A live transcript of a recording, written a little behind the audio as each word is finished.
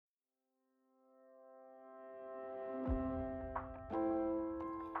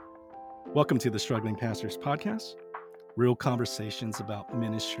Welcome to the Struggling Pastors Podcast, real conversations about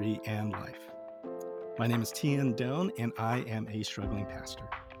ministry and life. My name is Tian Doan, and I am a struggling pastor.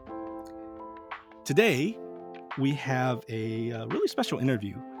 Today, we have a really special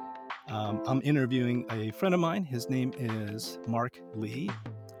interview. I'm interviewing a friend of mine. His name is Mark Lee,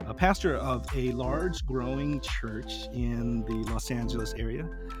 a pastor of a large growing church in the Los Angeles area,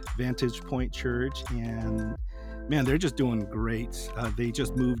 Vantage Point Church, and man, they're just doing great. They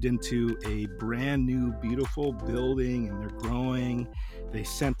just moved into a brand new, beautiful building, and they're growing. They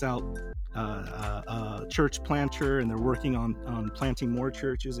sent out a church planter, and they're working on planting more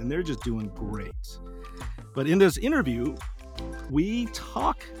churches, and they're just doing great. But in this interview, we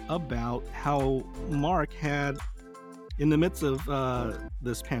talk about how Mark had, in the midst of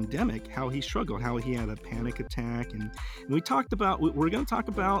this pandemic, how he struggled, how he had a panic attack. And we talked about, we're going to talk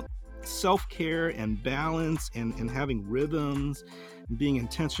about self-care and balance and having rhythms and being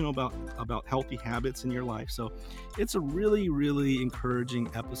intentional about healthy habits in your life. So it's a really, really encouraging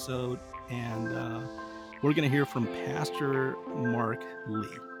episode. And we're going to hear from Pastor Mark Lee.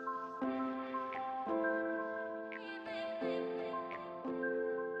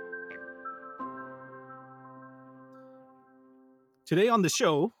 Today on the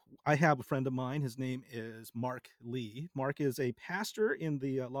show, I have a friend of mine. His name is Mark Lee. Mark is a pastor in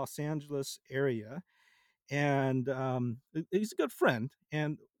the Los Angeles area, and he's a good friend.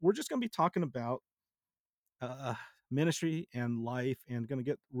 And we're just going to be talking about ministry and life, and going to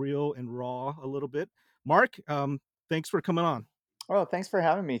get real and raw a little bit. Mark, thanks for coming on. Oh, thanks for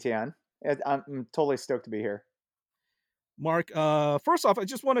having me, Tian. I'm totally stoked to be here. Mark, first off, I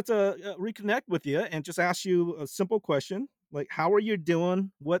just wanted to reconnect with you and just ask you a simple question, like, how are you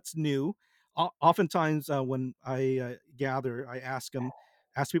doing? What's new? Oftentimes, when I gather, I ask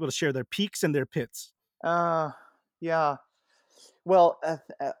people to share their peaks and their pits. Uh, yeah. Well,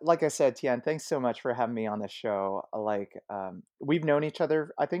 like I said, Tian, thanks so much for having me on the show. We've known each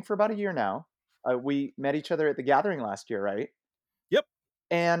other, I think, for about a year now. We met each other at the gathering last year, right? Yep.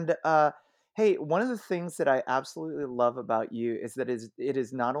 And hey, one of the things that I absolutely love about you is that it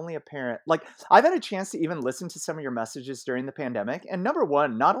is not only apparent, like I've had a chance to even listen to some of your messages during the pandemic. And number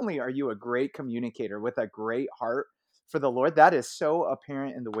one, not only are you a great communicator with a great heart for the Lord, that is so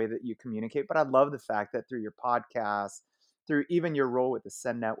apparent in the way that you communicate. But I love the fact that through your podcast, through even your role with the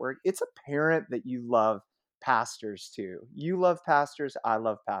Send Network, it's apparent that you love pastors too. You love pastors. I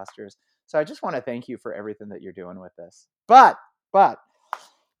love pastors. So I just want to thank you for everything that you're doing with this. But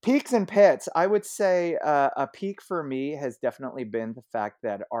peaks and pits. I would say a peak for me has definitely been the fact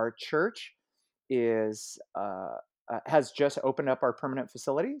that our church is has just opened up our permanent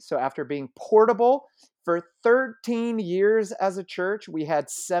facility. So after being portable for 13 years as a church, we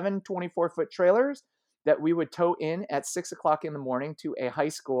had 7 24-foot trailers that we would tow in at 6 o'clock in the morning to a high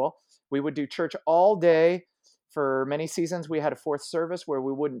school. We would do church all day. For many seasons, we had a fourth service where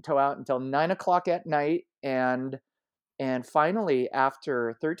we wouldn't tow out until 9 o'clock at night. And finally,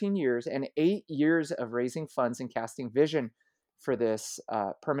 after 13 years and 8 years of raising funds and casting vision for this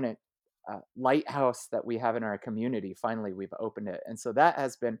permanent lighthouse that we have in our community, finally we've opened it. And so that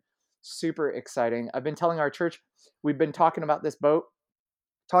has been super exciting. I've been telling our church, we've been talked about this boat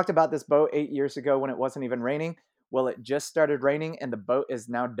 8 years ago when it wasn't even raining. Well, it just started raining and the boat is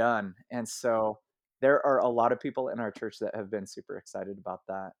now done. And so there are a lot of people in our church that have been super excited about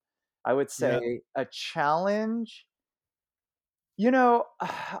that. I would Yeah. say a challenge.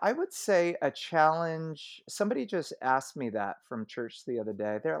 I would say a challenge. Somebody just asked me that from church the other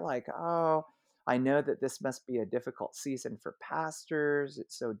day. They're like, "Oh, I know that this must be a difficult season for pastors.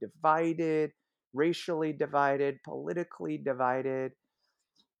 It's so divided, racially divided, politically divided."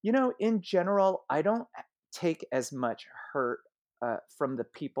 In general, I don't take as much hurt from the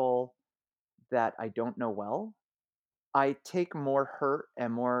people that I don't know well. I take more hurt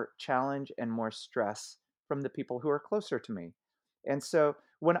and more challenge and more stress from the people who are closer to me. And so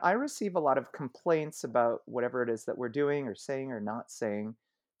when I receive a lot of complaints about whatever it is that we're doing or saying or not saying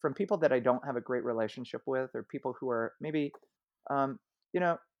from people that I don't have a great relationship with, or people who are maybe, um, you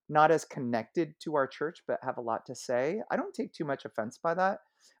know, not as connected to our church but have a lot to say, I don't take too much offense by that.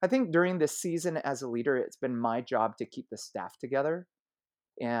 I think during this season as a leader, it's been my job to keep the staff together.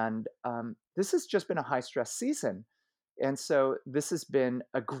 And this has just been a high stress season. And so this has been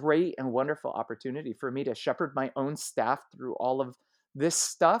a great and wonderful opportunity for me to shepherd my own staff through all of this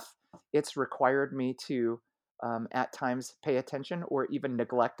stuff. It's required me to, at times, pay attention or even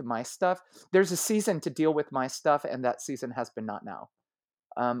neglect my stuff. There's a season to deal with my stuff, and that season has been not now.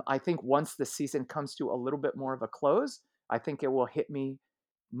 I think once the season comes to a little bit more of a close, I think it will hit me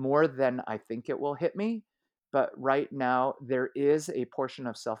more than I think it will hit me. But right now, there is a portion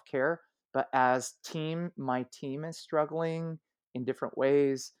of self care But as my team is struggling in different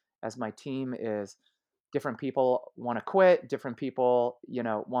ways, as my team is different people want to quit, different people,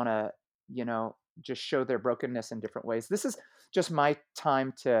 want to, just show their brokenness in different ways. This is just my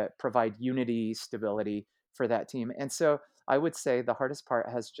time to provide unity, stability for that team. And so I would say the hardest part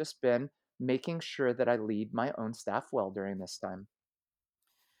has just been making sure that I lead my own staff well during this time.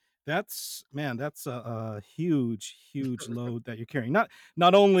 That's man, that's a huge, huge load that you're carrying. Not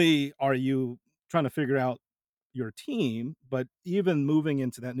only are you trying to figure out your team, but even moving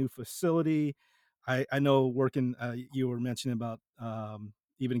into that new facility. I know working, you were mentioning about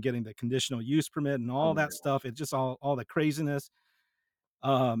even getting the conditional use permit and all that Unreal. stuff. It's just all the craziness.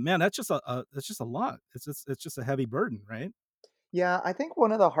 Man, that's just a lot. It's just a heavy burden, right? Yeah, I think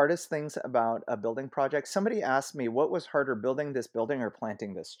one of the hardest things about a building project, somebody asked me what was harder, building this building or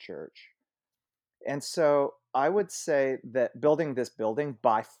planting this church? And so I would say that building this building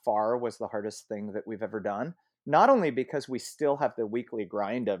by far was the hardest thing that we've ever done. Not only because we still have the weekly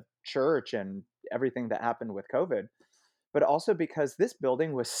grind of church and everything that happened with COVID, but also because this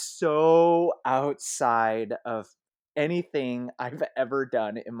building was so outside of anything I've ever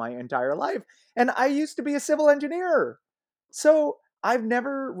done in my entire life. And I used to be a civil engineer. So I've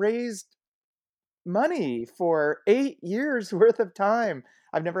never raised money for 8 years worth of time.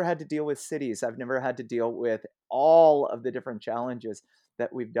 I've never had to deal with cities. I've never had to deal with all of the different challenges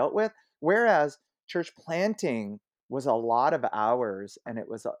that we've dealt with. Whereas church planting was a lot of hours and it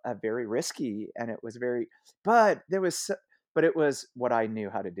was a very risky and it was very, but but it was what I knew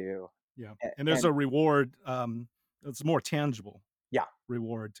how to do. Yeah, A- and there's And a reward. It's more tangible yeah,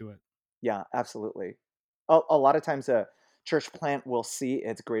 reward to it. yeah, absolutely. A lot of times a church plant will see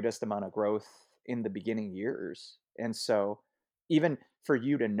its greatest amount of growth in the beginning years. And so even for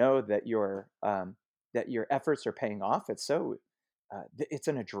you to know that your efforts are paying off, it's an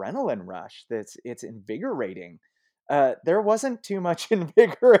adrenaline rush it's invigorating. There wasn't too much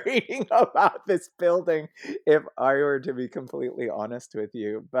invigorating about this building, if I were to be completely honest with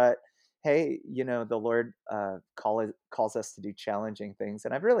you. But hey, the Lord calls us to do challenging things,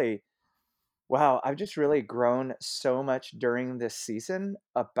 and I've just really grown so much during this season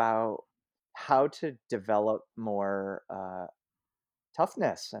about how to develop more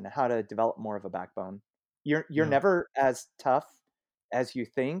toughness and how to develop more of a backbone. You're Yeah, never as tough as you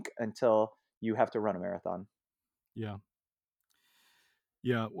think until you have to run a marathon. yeah,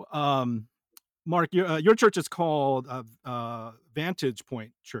 yeah. Mark, your church is called Vantage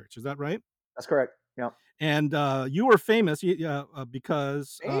Point Church. Is that right? That's correct. Yeah. And you were famous,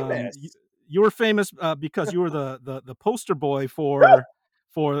 because Famous. you were famous because you were the poster boy for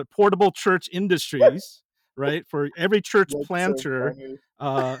portable church industries, right? For every church That's so planter, funny.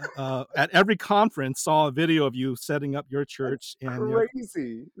 at every conference saw a video of you setting up your That's church, and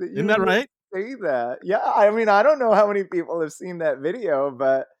crazy that you isn't would that even right? say that. Yeah, I mean, I don't know how many people have seen that video,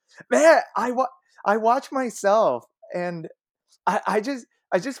 but man, I watch myself and I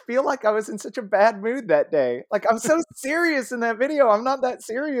just feel like I was in such a bad mood that day. Like, I'm so serious in that video. I'm not that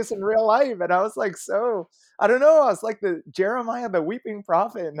serious in real life, and I was, like, so I don't know, I was like the Jeremiah the weeping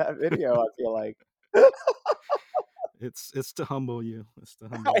prophet in that video, I feel like. It's to humble you. It's to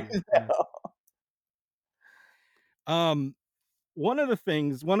humble I you. Yeah. know. Um, one of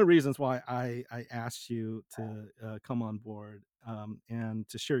the reasons why I asked you to come on board, and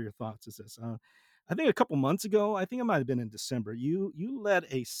to share your thoughts is this. I think a couple months ago, I think it might have been in December, you led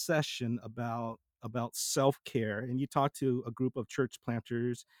a session about self care, and you talked to a group of church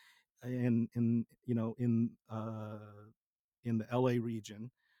planters in the LA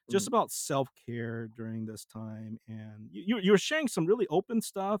region, just Mhm. about self care during this time, and you were sharing some really open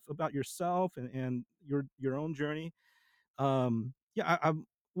stuff about yourself and your own journey. Yeah, I'm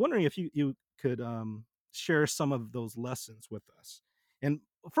wondering if you could share some of those lessons with us. And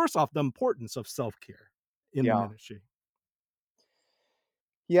first off, the importance of self care in the Yeah. ministry.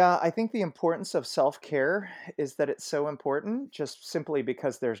 Yeah, I think the importance of self-care is that it's so important just simply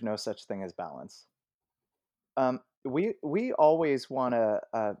because there's no such thing as balance. We always want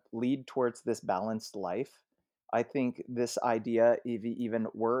to lead towards this balanced life. I think this idea of even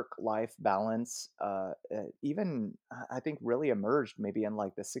work-life balance, even I think really emerged maybe in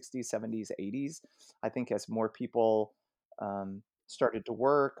like the 60s, 70s, 80s. I think as more people started to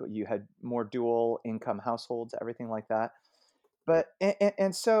work, you had more dual income households, everything like that. But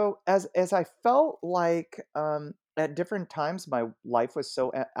and so as I felt like, at different times my life was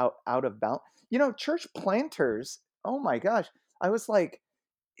so out of balance. Church planters, oh my gosh, I was like,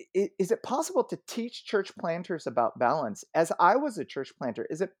 is it possible to teach church planters about balance? As I was a church planter,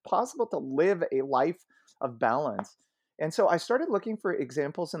 is it possible to live a life of balance? And so I started looking for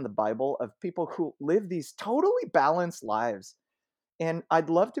examples in the Bible of people who live these totally balanced lives. And I'd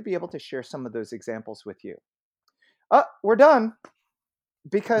love to be able to share some of those examples with you. We're done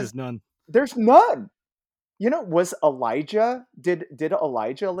because There's none. there's none. Was Elijah did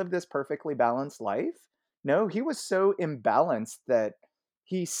Elijah live this perfectly balanced life? No, he was so imbalanced that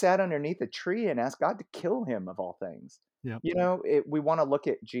he sat underneath a tree and asked God to kill him of all things. Yep. We want to look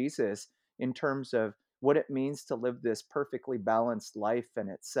at Jesus in terms of what it means to live this perfectly balanced life, and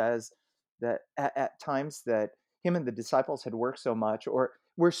it says that at times that him and the disciples had worked so much or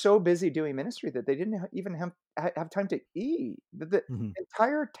were so busy doing ministry that they didn't even have time to eat. The Mhm.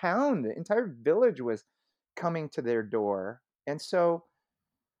 entire town, the entire village was coming to their door. And so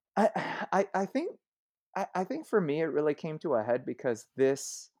I I think I think for me it really came to a head because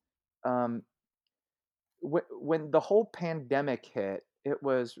this um when the whole pandemic hit, it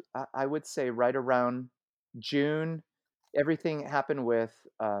was I would say right around June. Everything happened with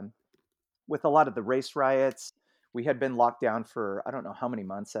a lot of the race riots. We had been locked down for I don't know how many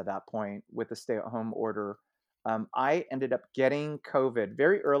months at that point with the stay-at-home order. I ended up getting COVID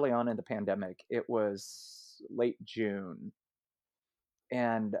very early on in the pandemic. It was late June.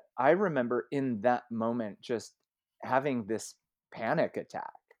 And I remember in that moment just having this panic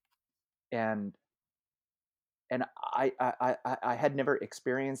attack. And and I had never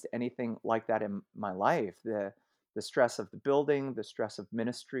experienced anything like that in my life. The stress of the building, the stress of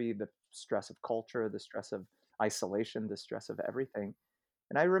ministry, the stress of culture, the stress of isolation, the stress of everything.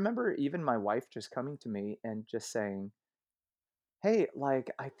 And I remember even my wife just coming to me and just saying, "Hey,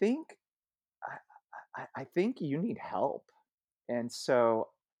 like I, I think you need help." And so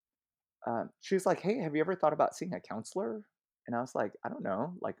she was like, "Hey, have you ever thought about seeing a counselor?" And I was like, "I don't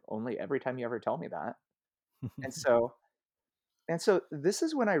know, like only every time you ever tell me that." And so this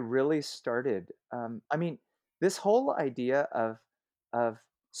is when I really started. I mean, this whole idea of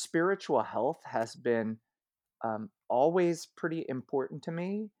spiritual health has been always pretty important to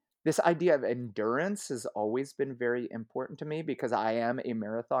me. This idea of endurance has always been very important to me because I am a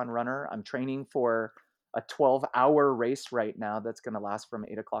marathon runner. I'm training for a 12-hour race right now that's going to last from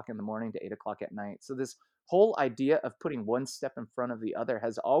 8 o'clock in the morning to 8 o'clock at night. So, this whole idea of putting one step in front of the other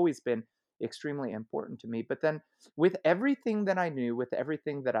has always been extremely important to me. But then, with everything that I knew, with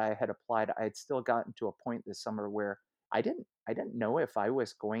everything that I had applied, I had still gotten to a point this summer where I didn't know if I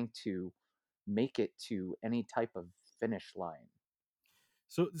was going to make it to any type of finish line.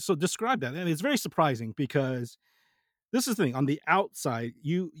 So describe that. And it's very surprising because this is the thing. On the outside,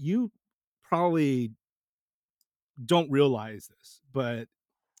 you probably don't realize this, but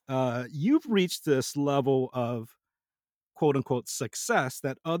you've reached this level of quote unquote success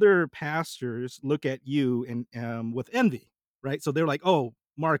that other pastors look at you and with envy, right? So they're like, "Oh,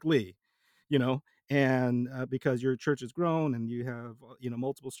 Mark Lee," you know, and because your church has grown and you have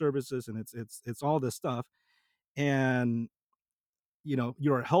multiple services and it's all this stuff, and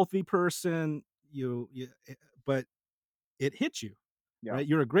you're a healthy person, but it hits you, Yeah. right?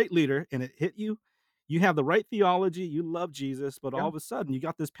 You're a great leader and it hit you. You have the right theology, you love Jesus, but all Yeah. of a sudden you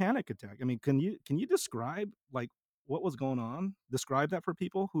got this panic attack. I mean, can you describe like what was going on? Describe that for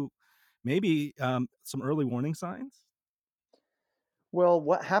people who maybe some early warning signs? Well,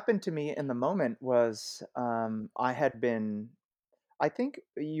 what happened to me in the moment was I had been. I think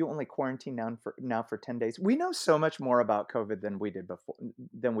you only quarantine now for 10 days. We know so much more about COVID than we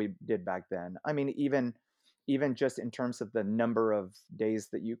did back then. I mean, even just in terms of the number of days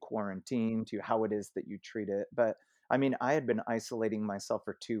that you quarantine to how it is that you treat it. But I mean, I had been isolating myself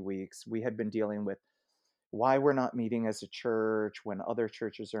for 2 weeks. We had been dealing with why we're not meeting as a church when other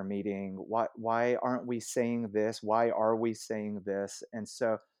churches are meeting. Why aren't we saying this? Why are we saying this? And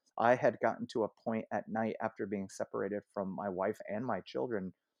so I had gotten to a point at night after being separated from my wife and my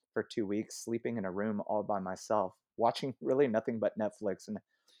children for 2 weeks, sleeping in a room all by myself, watching really nothing but Netflix and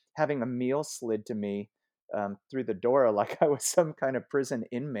having a meal slid to me through the door like I was some kind of prison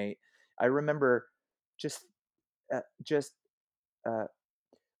inmate. I remember just just uh,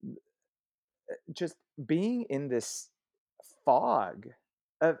 just being in this fog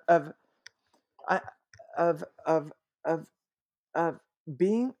of I of of of of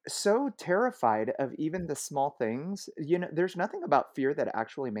being so terrified of even the small things. There's nothing about fear that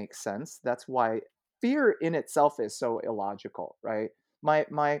actually makes sense. That's why fear in itself is so illogical, right? My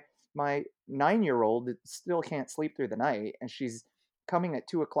 9-year-old still can't sleep through the night, and she's coming at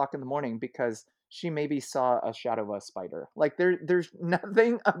 2 o'clock in the morning because she maybe saw a shadow of a spider. Like there's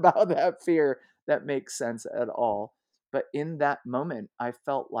nothing about that fear that makes sense at all. But in that moment, I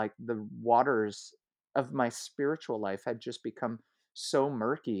felt like the waters of my spiritual life had just become so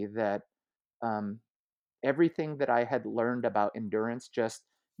murky that um, everything that I had learned about endurance, just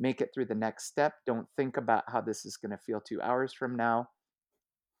make it through the next step. Don't think about how this is going to feel 2 hours from now.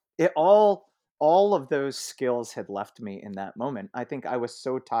 It all of those skills had left me in that moment. I think I was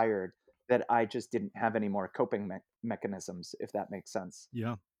so tired that I just didn't have any more coping mechanisms, if that makes sense.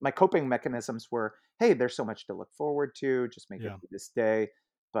 Yeah. My coping mechanisms were, hey, there's so much to look forward to, just make it Yeah. through this day.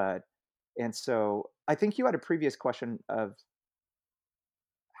 But and so I think you had a previous question of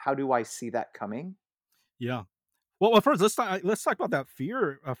how do I see that coming? Yeah. Well, first let's talk about that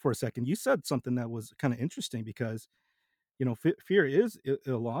fear for a second. You said something that was kind of interesting because fear is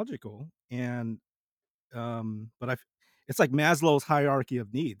illogical, and but it's like Maslow's hierarchy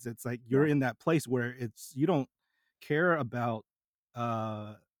of needs. It's like you're Yeah, in that place where you don't care about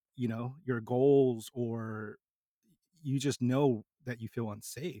uh your goals, or you just know that you feel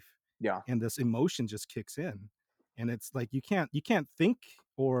unsafe, yeah, and this emotion just kicks in, and it's like you can't think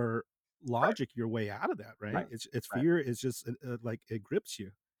or right, logic your way out of that, right? right, It's right. fear is just like it grips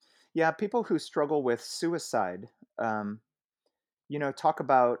you. Yeah, people who struggle with suicide, talk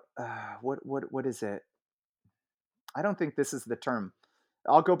about what is it? I don't think this is the term.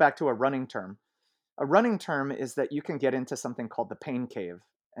 I'll go back to a running term. A running term is that you can get into something called the pain cave.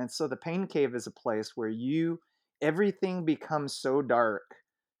 And so the pain cave is a place where everything becomes so dark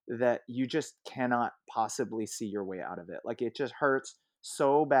that you just cannot possibly see your way out of it. Like it just hurts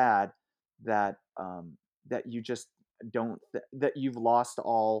so bad that that you just that you've lost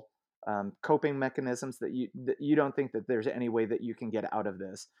all coping mechanisms, that you don't think that there's any way that you can get out of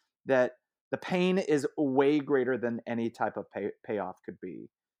this. That the pain is way greater than any type of payoff could be.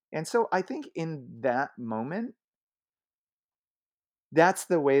 And so I think in that moment, that's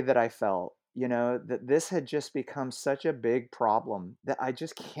the way that I felt, that this had just become such a big problem that I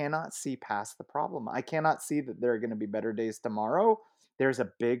just cannot see past the problem. I cannot see that there are going to be better days tomorrow. There's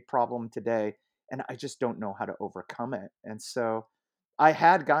a big problem today, and I just don't know how to overcome it. And so I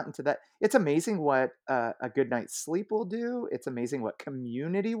had gotten to that. It's amazing what a good night's sleep will do. It's amazing what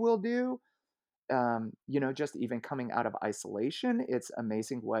community will do. Just even coming out of isolation, it's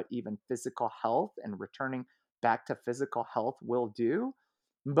amazing what even physical health and returning back to physical health will do.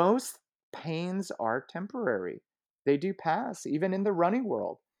 Most pains are temporary. They do pass, even in the running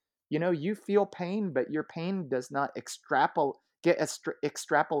world. You feel pain, but your pain does not extrapolated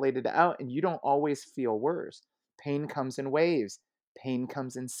out, and you don't always feel worse. Pain comes in waves, pain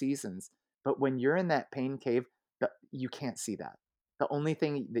comes in seasons. But when you're in that pain cave, you can't see that. The only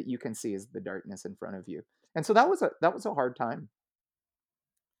thing that you can see is the darkness in front of you. And so that was a hard time.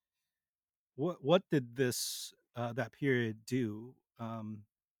 What did that period do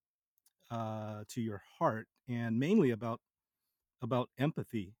to your heart, and mainly about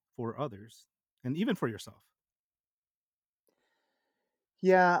empathy for others and even for yourself?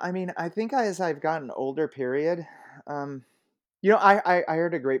 Yeah, I mean, I think as I've gotten older, period, um, I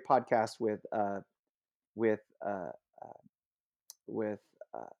heard a great podcast with uh, with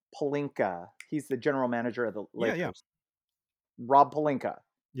Palinka. He's the general manager of the Yeah, yeah. Lakers. Rob Palinka.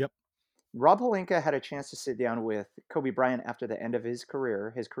 Yep. Rob Palinka had a chance to sit down with Kobe Bryant after the end of his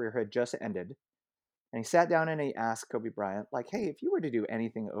career. His career had just ended, and he sat down and he asked Kobe Bryant, like, "Hey, if you were to do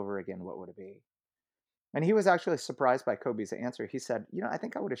anything over again, what would it be?" And he was actually surprised by Kobe's answer. He said, I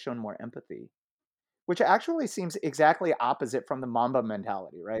think I would have shown more empathy, which actually seems exactly opposite from the Mamba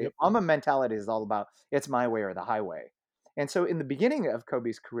mentality, right? Yep. Mamba mentality is all about it's my way or the highway. And so in the beginning of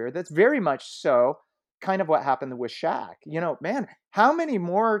Kobe's career, that's very much so kind of what happened with Shaq. Man, how many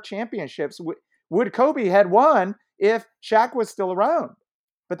more championships would Kobe had won if Shaq was still around?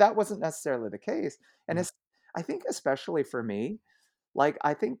 But that wasn't necessarily the case. And Yeah. it's I think especially for me, like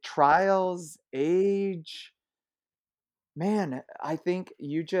I think trials, age, man, I think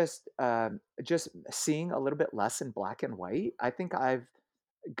you just seeing a little bit less in black and white. I think I've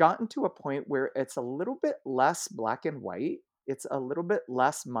gotten to a point where it's a little bit less black and white. It's a little bit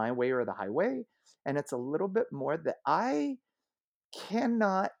less my way or the highway, and it's a little bit more that I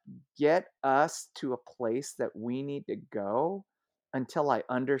cannot get us to a place that we need to go until I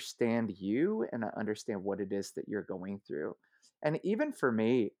understand you and I understand what it is that you're going through. And even for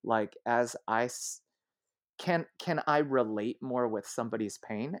me, like as can I relate more with somebody's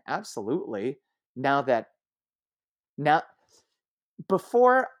pain? Absolutely. Now that now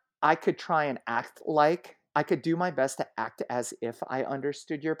before I could try and act like I could do my best to act as if I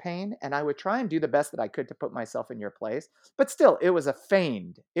understood your pain, and I would try and do the best that I could to put myself in your place. But still, it was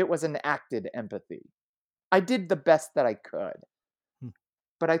an acted empathy. I did the best that I could. Hmm.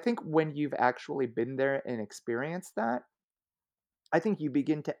 But I think when you've actually been there and experienced that, I think you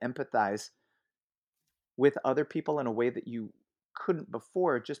begin to empathize with other people in a way that you couldn't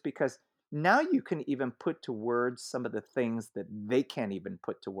before, just because now you can even put to words some of the things that they can't even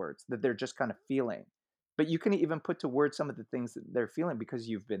put to words, that they're just kind of feeling. But you can even put to words some of the things that they're feeling because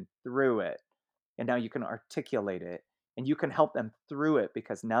you've been through it. And now you can articulate it and you can help them through it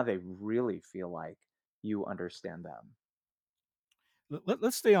because now they really feel like you understand them.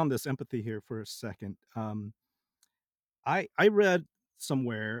 Let's stay on this empathy here for a second. I read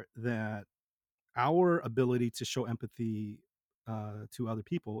somewhere that our ability to show empathy to other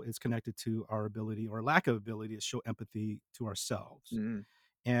people is connected to our ability or lack of ability to show empathy to ourselves. Mm,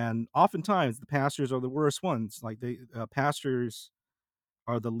 And oftentimes, the pastors are the worst ones. Like pastors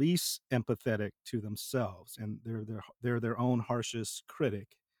are the least empathetic to themselves, and they're their own harshest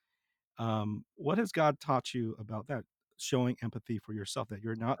critic. What has God taught you about that? Showing empathy for yourself, that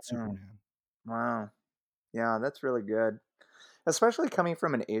you're not mm. Superman. Wow. Yeah, that's really good. Especially coming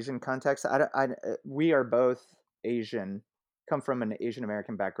from an Asian context. We are both Asian, come from an Asian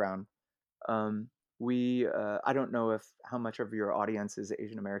American background. Um, I don't know if how much of your audience is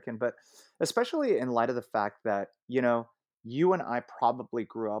Asian American, but especially in light of the fact that, you and I probably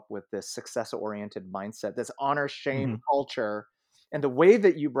grew up with this success oriented mindset, this honor shame Mhm, culture. And the way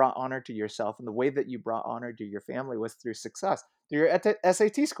that you brought honor to yourself and the way that you brought honor to your family was through success, through your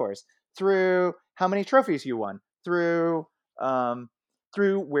SAT scores, through how many trophies you won, um,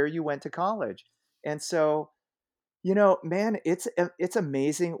 through where you went to college. And so, man, it's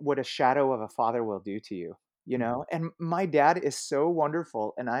amazing what a shadow of a father will do to you, mhm, And my dad is so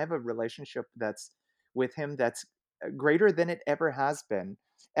wonderful, and I have a relationship that's with him that's greater than it ever has been.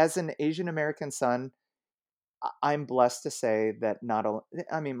 As an Asian American son, I'm blessed to say that not only,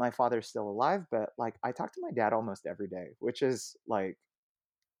 I mean, my father's still alive, but like I talk to my dad almost every day, which is like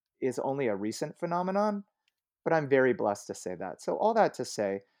is only a recent phenomenon, but I'm very blessed to say that. So all that to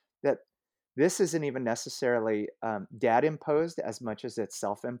say that this isn't even necessarily, dad imposed as much as it's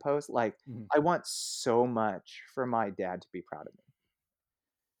self-imposed. Like, mhm, I want so much for my dad to be proud of me.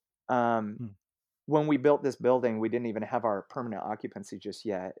 Um, mhm. when we built this building, we didn't even have our permanent occupancy just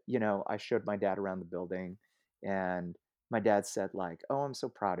yet. I showed my dad around the building, and my dad said like, "Oh, I'm so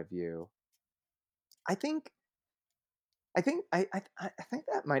proud of you." I think I think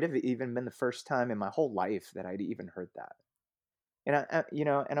that might have even been the first time in my whole life that I'd even heard that. And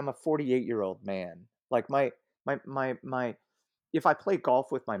and I'm a 48-year-old man. Like my if I play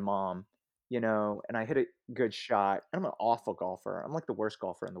golf with my mom, and I hit a good shot, and I'm an awful golfer. I'm like the worst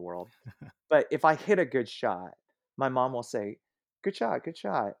golfer in the world. But if I hit a good shot, my mom will say, "Good shot, good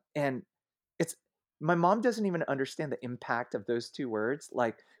shot." And it's my mom doesn't even understand the impact of those 2 words.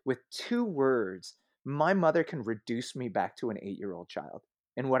 Like with 2 words, my mother can reduce me back to an 8-year-old child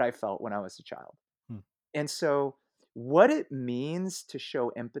and what I felt when I was a child. Hmm. And so, what it means to show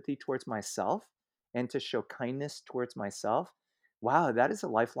empathy towards myself and to show kindness towards myself, wow, that is a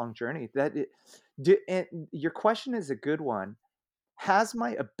lifelong journey. And your question is a good one. Has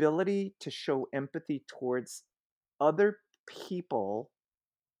my ability to show empathy towards other people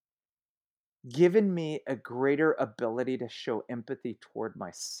given me a greater ability to show empathy toward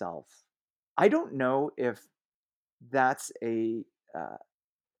myself? I don't know if that's a uh,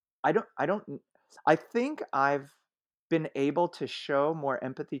 I don't I think I've been able to show more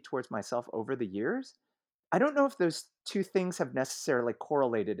empathy towards myself over the years. I don't know if those 2 things have necessarily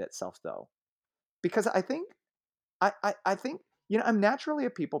correlated itself though, because I think, I'm naturally a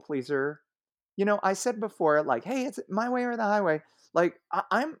people pleaser. I said before, like, "Hey, it's my way or the highway." Like,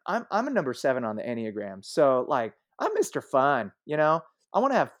 I'm a number 7 on the Enneagram, so, like, I'm Mr. Fun, I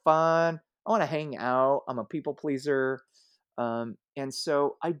wanna have fun, I wanna hang out, I'm a people pleaser, and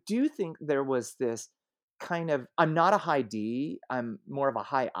so I do think there was this kind of I'm not a high D, I'm more of a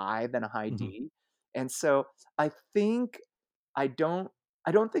high I than a high Mhm, D, and so I think I don't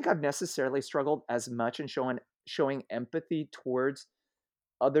I don't think I've necessarily struggled as much in showing empathy towards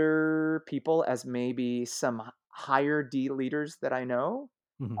other people as maybe some higher D leaders that I know.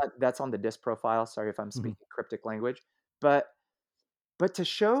 mhm, That's on the DISC profile, sorry if I'm mhm. speaking cryptic language, but to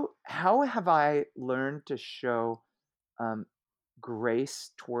show how have I learned to show, um,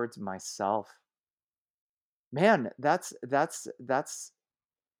 grace towards myself? Man, that's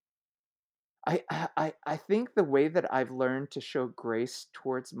I think the way that I've learned to show grace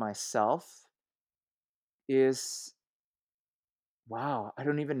towards myself is wow, I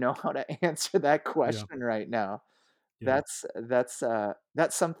don't even know how to answer that Yeah, question right now. yeah,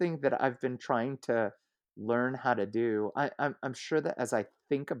 That's something that I've been trying to learn how to do. I'm sure that as I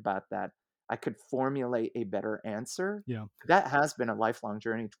think about that, I could formulate a better answer. yeah, That has been a lifelong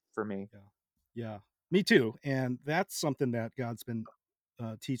journey for me. yeah, yeah. Me too, and that's something that God's been,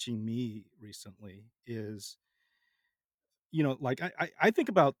 teaching me recently is like I think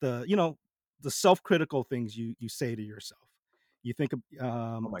about the self-critical things you say to yourself. You think of,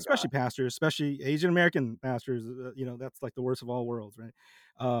 Oh my god. especially pastors, especially Asian American pastors, that's like the worst of all worlds, right?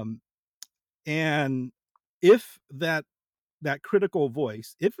 Um, and if that critical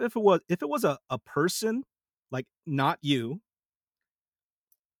voice, if it was a person, like not you,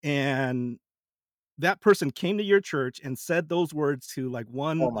 and that person came to your church and said those words to like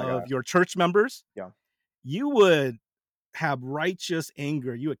one Oh my of gosh. your church members, Yeah. you would have righteous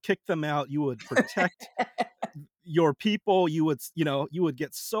anger. You would kick them out. You would protect your people. You would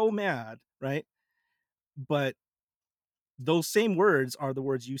get so mad, right? But those same words are the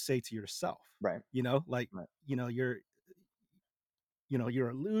words you say to yourself. Right. Like, Right. you know, you're you're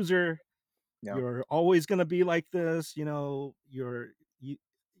a loser. Yeah. You're always gonna be like this, you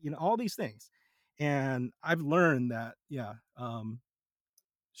all these things. And I've learned that, yeah,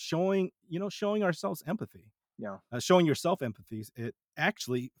 showing ourselves empathy, Yeah. showing yourself empathy, it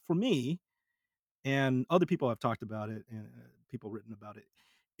actually, for me, and other people have talked about it, and people written about it,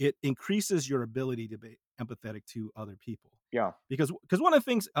 it increases your ability to be empathetic to other people. Yeah. Because one of the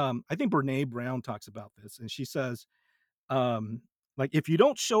things, I think Brene Brown talks about this, and she says, um, like, if you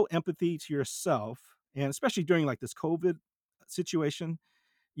don't show empathy to yourself, and especially during like this COVID situation,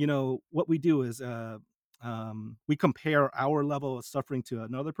 what we do is, we compare our level of suffering to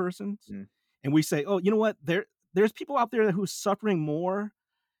another person's, Mm. and we say, "Oh, you know what? There's people out there who's suffering more,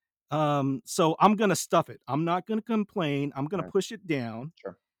 so I'm gonna stuff it. I'm not gonna complain. I'm gonna Right. push it down."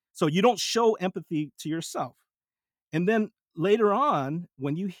 Sure. So you don't show empathy to yourself. And then later on,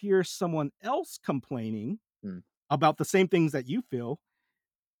 when you hear someone else complaining Mm. about the same things that you feel,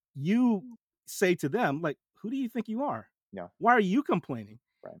 you say to them, like, "Who do you think you are? Yeah. Why are you complaining?"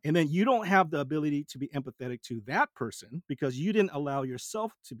 Right. And then you don't have the ability to be empathetic to that person because you didn't allow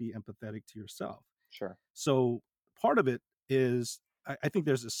yourself to be empathetic to yourself. Sure. So part of it is, I think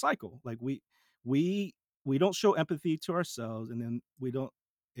there's a cycle. Like, we we don't show empathy to ourselves, and then we don't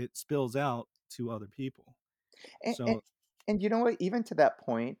it spills out to other people. And, and, So and you know what? Even to that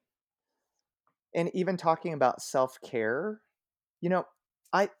point, and even talking about self care, you know,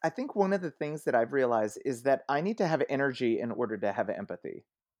 I think one of the things that I've realized is that I need to have energy in order to have empathy.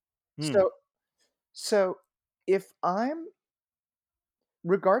 mm, So, so if I'm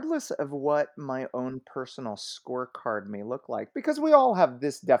regardless of what my own personal scorecard may look like, because we all have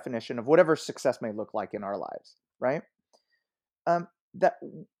this definition of whatever success may look like in our lives, right? Um, that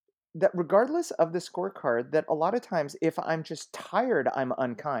that regardless of the scorecard, that a lot of times if I'm just tired, I'm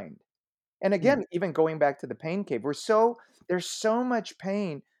unkind. And mm, again, even going back to the pain cave, there's so much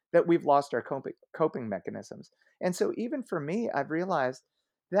pain that we've lost our coping mechanisms. And so even for me, I've realized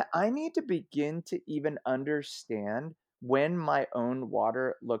that I need to begin to even understand when my own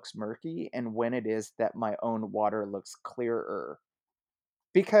water looks murky and when it is that my own water looks clearer.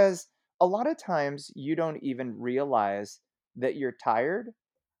 Because a lot of times you don't even realize that you're tired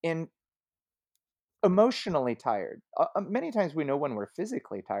and emotionally tired. Many times we know when we're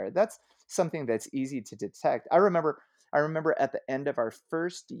physically tired. That's something that's easy to detect. I remember at the end of our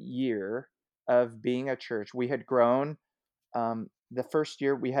first year of being a church, we had grown. The first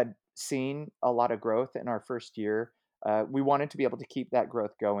year we had seen a lot of growth in our first year. We wanted to be able to keep that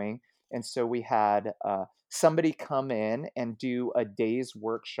growth going, and so we had somebody come in and do a day's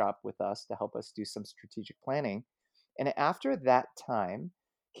workshop with us to help us do some strategic planning. And after that time,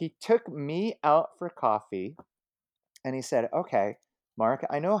 he took me out for coffee and he said, "Okay, Mark,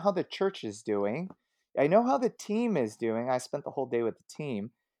 I know how the church is doing. I know how the team is doing. I spent the whole day with the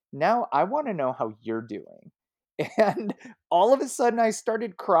team. Now I want to know how you're doing." And all of a sudden I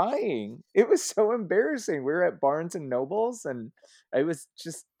started crying. It was so embarrassing. We were at Barnes and Nobles and I was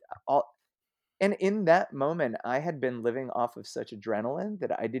just all and in that moment I had been living off of such adrenaline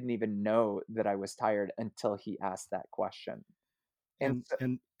that I didn't even know that I was tired until he asked that question. And so,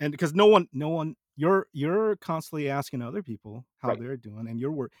 and because no one you're constantly asking other people how right. they're doing,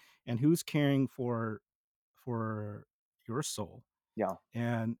 and and who's caring for your soul. Yeah.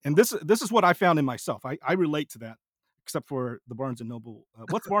 And this is what I found in myself. I relate to that, except for the Barnes and Noble.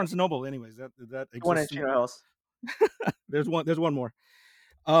 What's Barnes and Noble anyways? That The one in exists in. Chino Hills. There's one more.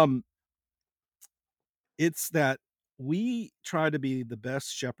 Um, it's that we try to be the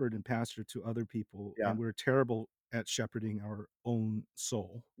best shepherd and pastor to other people, Yeah. and we're terrible at shepherding our own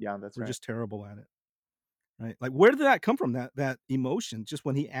soul. Yeah, that's We're right. just terrible at it, right? Like, where did that come from? That emotion, just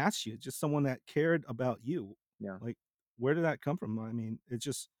when he asked you, just someone that cared about you. Yeah. Like, where did that come from? I mean, it's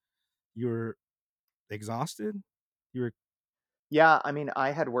just you're exhausted. You're Yeah, I mean,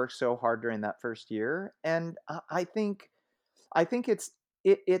 I had worked so hard during that first year, and I think it's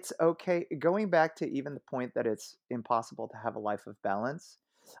it's okay going back to even the point that it's impossible to have a life of balance.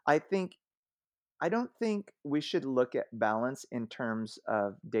 I think I don't think we should look at balance in terms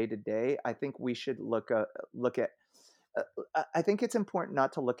of day to day. I think we should look at uh, I think it's important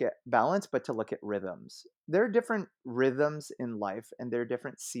not to look at balance, but to look at rhythms. There are different rhythms in life, and there are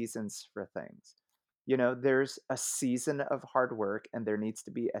different seasons for things. You know, there's a season of hard work, and there needs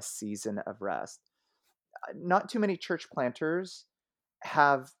to be a season of rest. Not too many church planters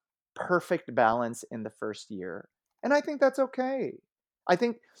have perfect balance in the first year, and I think that's okay. I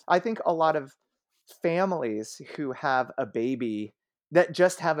think I think a lot of families who have a baby that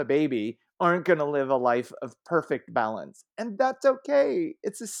just have a baby aren't going to live a life of perfect balance, and that's okay.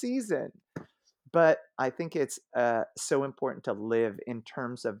 It's a season. But I think it's so important to live in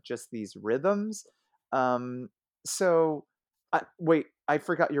terms of just these rhythms. Um, so, wait, I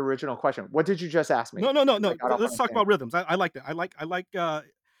forgot your original question. What did you just ask me? No, no, no, 'Cause I no. got off on Let's a talk tangent. about rhythms. I like that.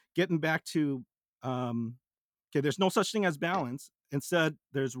 Getting back to okay. There's no such thing as balance. Instead,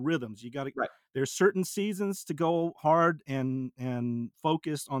 there's rhythms. You got to. Right. There's certain seasons to go hard and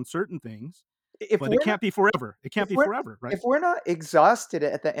focus on certain things, If but it we're not can't be forever. It if can't be we're forever, right? if we're not exhausted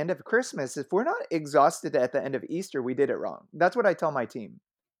at the end of Christmas, if we're not exhausted at the end of Easter, we did it wrong. That's what I tell my team.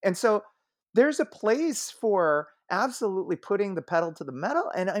 And so there's a place for absolutely putting the pedal to the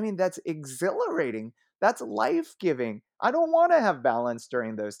metal. And I mean, that's exhilarating. That's life giving. I don't want to have balance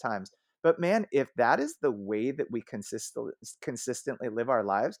during those times. But man, if that is the way that we consistently live our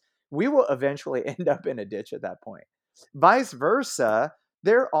lives, we will eventually end up in a ditch at that point. Vice versa,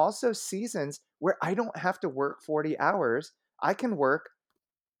 there are also seasons where I don't have to work 40 hours. I can work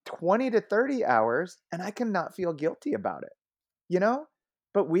 20 to 30 hours and I cannot feel guilty about it, you know?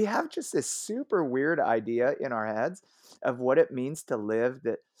 But we have just this super weird idea in our heads of what it means to live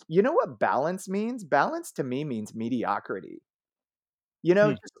that, you know what balance means? Balance to me means mediocrity,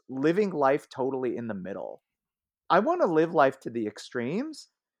 Hmm. just living life totally in the middle. I want to live life to the extremes,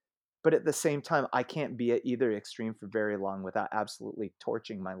 but at the same time, I can't be at either extreme for very long without absolutely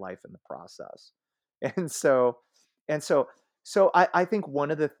torching my life in the process. And so, and so, I think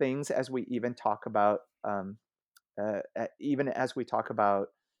one of the things as we even talk about, even as we talk about,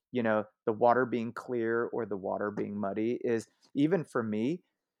 the water being clear or the water being muddy, is even for me,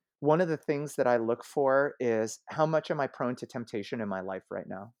 one of the things that I look for is how much am I prone to temptation in my life right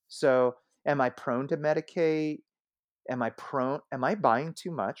now? So, am I prone to medicate? Am I buying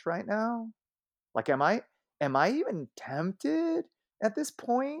too much right now? Like, am I even tempted at this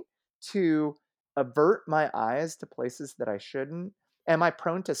point to avert my eyes to places that I shouldn't? Am I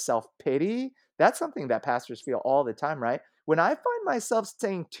prone to self-pity? That's something that pastors feel all the time, right? When I find myself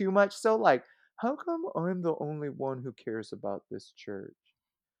saying too much so, like, "How come I'm the only one who cares about this church?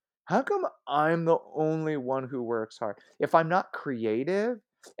 How come I'm the only one who works hard?" If I'm not creative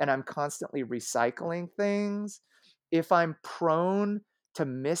and I'm constantly recycling things, if I'm prone to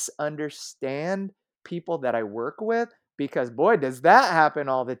misunderstand people that I work with, because boy, does that happen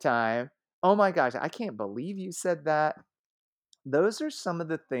all the time. Oh my gosh, I can't believe you said that. Those are some of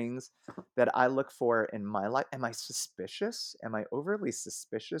the things that I look for in my life. Am I suspicious? Am I overly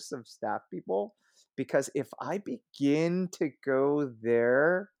suspicious of staff people? Because if I begin to go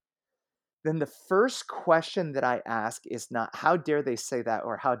there, then the first question that I ask is not how dare they say that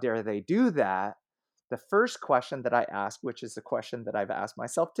or how dare they do that. The first question that I ask, which is the question that I've asked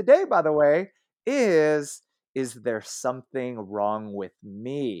myself today, by the way, is there something wrong with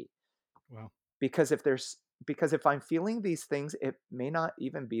me? Wow. Because if I'm feeling these things, it may not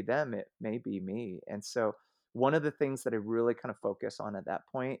even be them, it may be me. And so one of the things that I really kind of focus on at that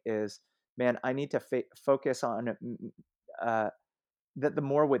point is, man, I need to focus on uh, that the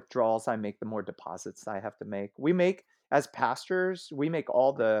more withdrawals I make, the more deposits I have to make. We make as pastors, we make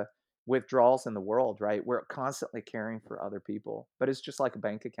all the withdrawals in the world, right? We're constantly caring for other people, but it's just like a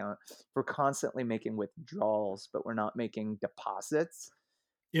bank account. We're constantly making withdrawals, but we're not making deposits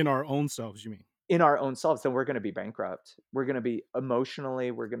In our own selves, you mean? in our own selves. Then we're going to be bankrupt. We're going to be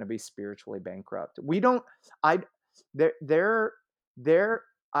emotionally, we're going to be spiritually bankrupt. We don't, I, there, there,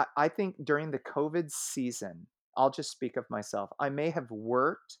 I think during the COVID season, I'll just speak of myself. I may have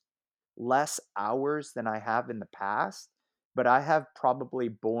worked less hours than I have in the past, but I have probably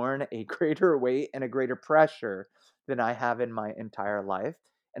borne a greater weight and a greater pressure than I have in my entire life.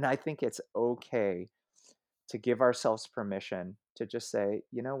 And I think it's okay to give ourselves permission to just say,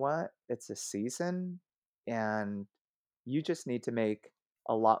 you know what, it's a season and you just need to make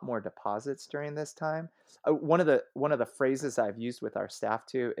a lot more deposits during this time. One of the phrases I've used with our staff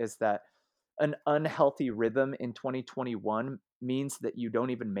too is that an unhealthy rhythm in 2021 means that you don't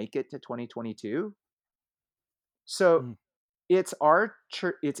even make it to 2022. So Mm.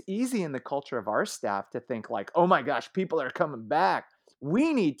 it's easy in the culture of our staff to think like, "Oh my gosh, people are coming back.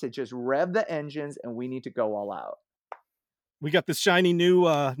 We need to just rev the engines and we need to go all out." We got this shiny new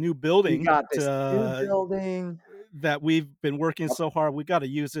We building got this new to building. that we've been working Yep, so hard. We gotta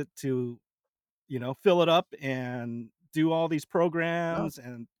use it to, fill it up and do all these yeah. programs,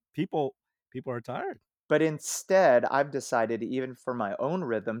 and people are tired. But instead, I've decided even for my own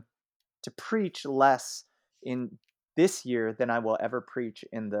rhythm to preach less in this year than I will ever preach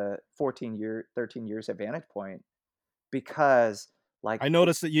in the 13 years at Vantage Point because like I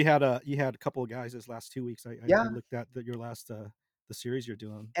noticed that you had a couple of guys this last 2 weeks. I yeah, looked at your last, the series you're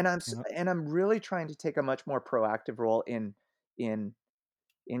doing. You know? and I'm really trying to take a much more proactive role in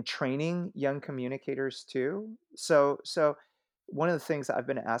training young communicators too. So one of the things I've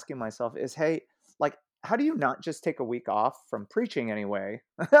been asking myself is, hey, like, how do you not just take a week off from preaching anyway?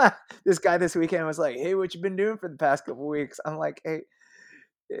 This guy this weekend was like, "Hey, what you been doing for the past couple weeks?" I'm like, "Hey,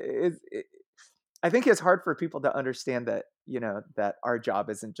 it, I think it's hard for people to understand that that our job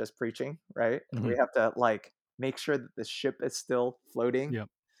isn't just preaching, right? Mhm. We have to like make sure that the ship is still floating." Yep.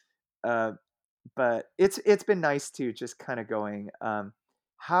 Uh, but it's been nice to just kinda going,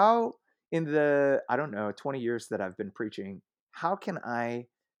 how in the, I don't know, 20 years that I've been preaching, how can I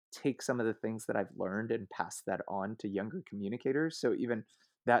take some of the things that I've learned and pass that on to younger communicators? So even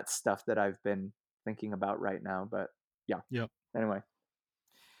that stuff that I've been thinking about right now, but yeah, Yep. anyway.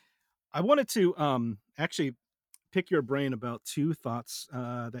 I wanted to, actually pick your brain about 2 thoughts,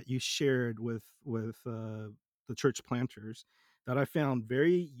 that you shared with the church planters that I found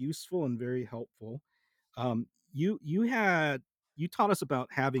very useful and very helpful. You taught us about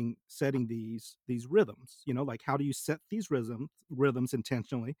having setting these rhythms, like how do you set these rhythms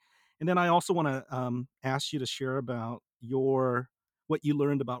intentionally? And then I also wanna, ask you to share about your what you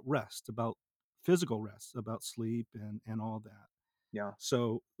learned about rest, about physical rest, about sleep and all that. Yeah.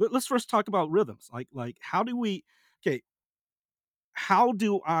 So, let's first talk about rhythms, like, how do we okay, how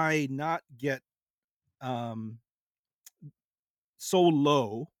do I not get, um, so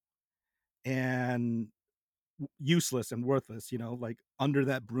low and useless and worthless, like under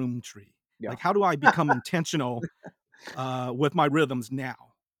that broom tree? Yeah. Like, how do I become intentional, with my rhythms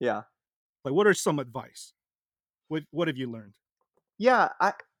now? Yeah. Like, what are some advice? What have you learned? Yeah,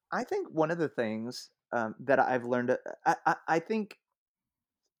 I think one of the things, that I've learned, I think,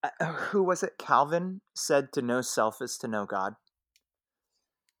 who was it? Calvin said, "To know self is to know God."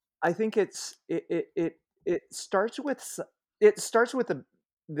 I think it starts with it starts with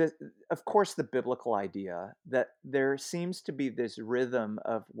the of course the biblical idea that there seems to be this rhythm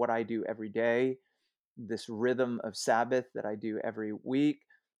of what I do every day, this rhythm of Sabbath that I do every week,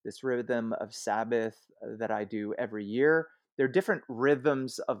 this rhythm of Sabbath that I do every year. There are different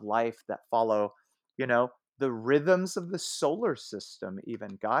rhythms of life that follow, you know, the rhythms of the solar system,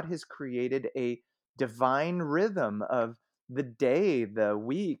 even. God has created a divine rhythm of the day, the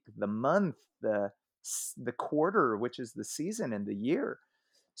week, the month, the quarter, which is the season and the year.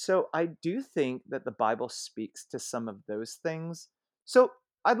 So I do think that the Bible speaks to some of those things. So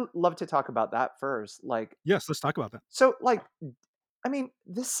love to talk about that first. Yes, let's talk about that. Like, I mean,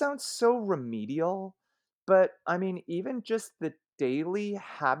 this sounds so remedial, but I mean, even just the daily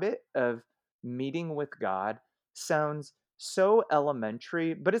habit of meeting with God sounds so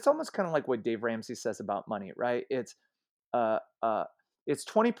elementary, but it's almost kind of like what Dave Ramsey says about money, right? Uh uh it's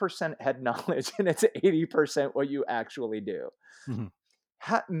 20% head knowledge and it's 80% what you actually do. Mhm.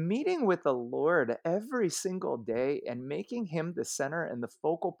 Meeting with the Lord every single day and making Him the center and the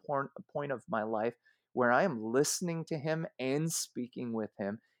focal point of my life, where I am listening to Him and speaking with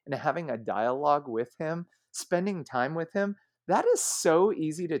Him and having a dialogue with Him, spending time with Him, that is so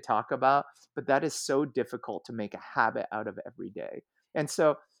easy to talk about, but that is so difficult to make a habit out of every day. And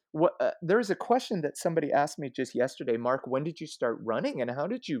so, there's a question that somebody asked me just yesterday, Mark, when did you start running and how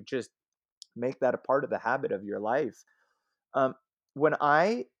did you just make that a part of the habit of your life? Um, when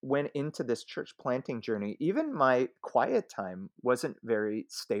I went into this church planting journey, even my quiet time wasn't very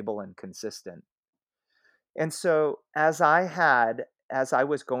stable and consistent. And so as I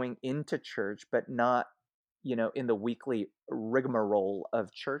was going into church, but not, in the weekly rigmarole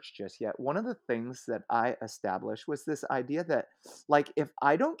of church just yet, one of the things that I established was this idea that, like, if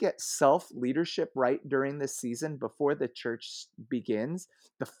I don't get self leadership right during this season before the church begins,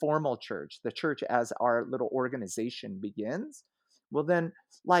 the formal church, the church as our little organization begins, well, then,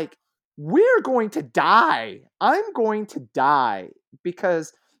 like, we're going to die. I'm going to die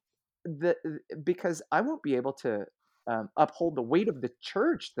because because I won't be able to uphold the weight of the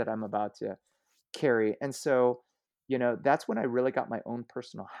church that I'm about to carry. And so, that's when I really got my own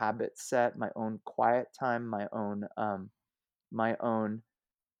personal habit set, my own quiet time, my own my own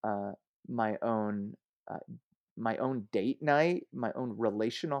uh, my own uh, my own date night, my own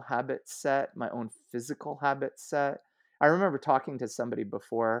relational habit set, my own physical habit set. I remember talking to somebody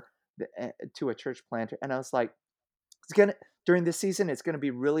before to a church planter, and I was like, "It's gonna during this season, it's gonna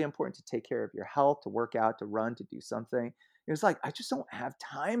be really important to take care of your health, to work out, to run, to do something." It was like, "I just don't have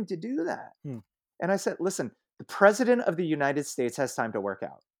time to do that." Hmm. And I said, "Listen, the president of the United States has time to work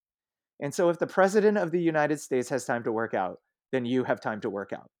out. And so if the president of the United States has time to work out, then you have time to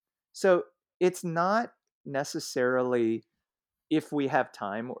work out." So it's not necessarily if we have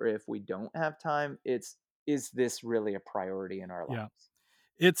time or if we don't have time. It's is this really a priority in our Yeah. lives?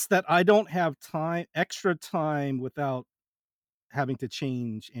 It's that I don't have extra time without having to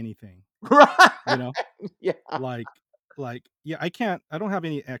change anything, you Right. know? Yeah. Like yeah, I don't have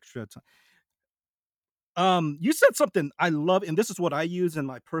any extra time. You said something I love, and this is what I use in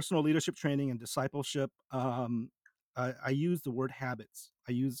my personal leadership training and discipleship. I use the word habits.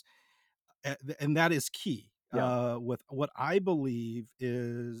 I use and that is key. Yeah. With what I believe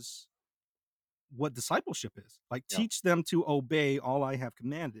is what discipleship is. Like Yeah. teach them to obey all I have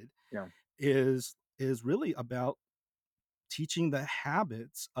commanded Yeah. is really about teaching the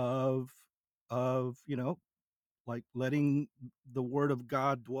habits of, like letting the word of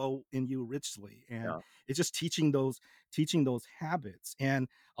God dwell in you richly. And Yeah. it's just teaching those habits. And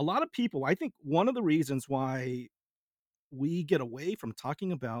a lot of people, I think one of the reasons why we get away from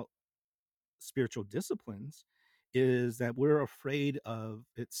talking about spiritual disciplines is that we're afraid of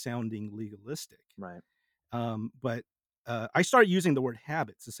it sounding legalistic. Right. But I started using the word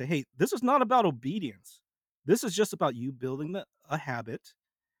habits to say, hey, this is not about obedience. This is just about you building a habit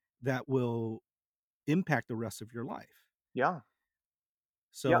that will impact the rest of your life. Yeah.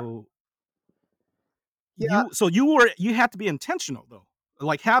 Yeah. So Yeah. you have to be intentional though.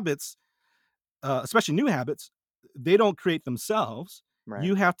 Like habits, especially new habits, they don't create themselves. Right.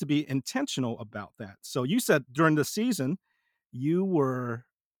 You have to be intentional about that. So you said during the season, you were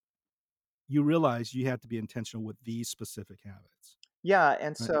you realized you had to be intentional with these specific habits, Yeah,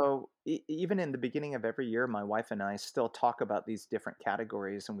 and right? so even in the beginning of every year, my wife and I still talk about these different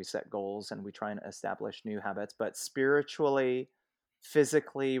categories and we set goals and we try and establish new habits. But spiritually,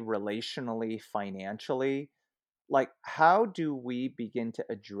 physically, relationally, financially, like how do we begin to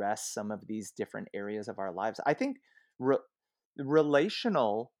address some of these different areas of our lives? I think re- a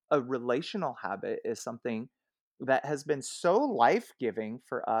relational habit is something that has been so life-giving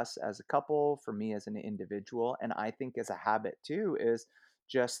for us as a couple, for me as an individual, and I think as a habit too, is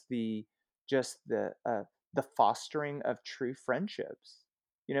just the just the fostering of true friendships.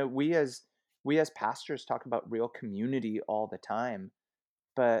 You know, we as pastors talk about real community all the time,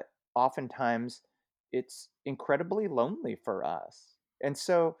 but oftentimes it's incredibly lonely for us. And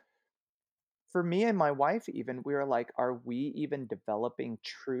so for me and my wife, even, we were like, are we even developing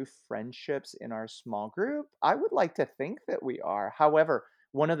true friendships in our small group? I would like to think that we are. However,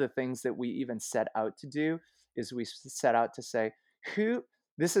 one of the things that we even set out to do is set out to say, who,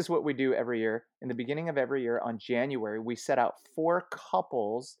 this is what we do every year. In the beginning of every year on January, we set out 4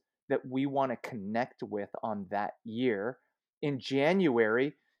 couples that we want to connect with on that year. In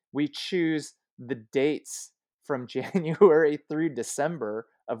January, we choose the dates from January through December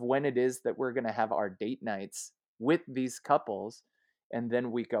of when it is that we're going to have our date nights with these couples. And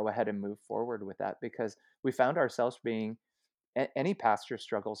then we go ahead and move forward with that because we found ourselves being, any pastor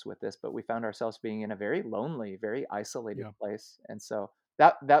struggles with this, but we found ourselves being in a very lonely, very isolated Yeah. place. And so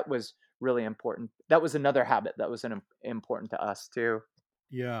that was really important. That was another habit that was important to us too.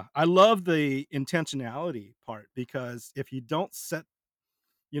 Yeah. I love the intentionality part because if you don't set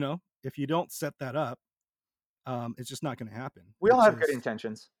that up, it's just not going to happen. We all It's have good just,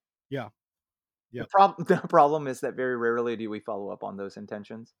 intentions. yeah. The Yep. problem the problem is that very rarely do we follow up on those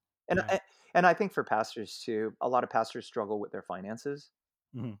intentions. And Yeah. and I think for pastors too, a lot of pastors struggle with their finances.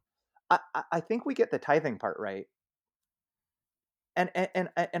 Mhm. I think we get the tithing part right. And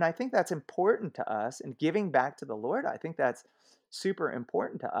I think that's important to us, and giving back to the Lord, I think that's super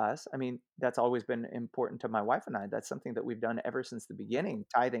important to us. I mean, that's always been important to my wife and I. That's something that we've done ever since the beginning,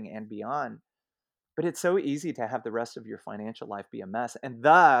 tithing and beyond. But it's so easy to have the rest of your financial life be a mess, and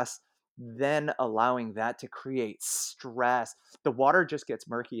thus then allowing that to create stress. The water just gets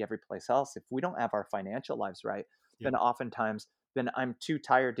murky every place else. If we don't have our financial lives right, Yeah. then oftentimes then I'm too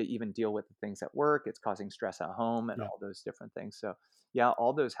tired to even deal with the things at work. It's causing stress at home and Yeah. all those different things. So yeah,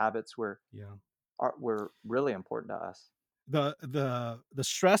 all those habits Yeah. were really important to us. The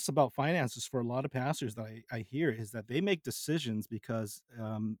stress about finances for a lot of pastors that I hear is that they make decisions because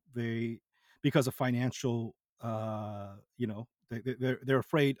of financial they're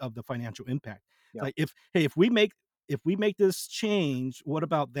afraid of the financial impact. It's Yeah. like if hey if we make if we make this change, what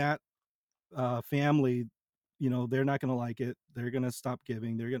about that family? They're not going to like it. They're going to stop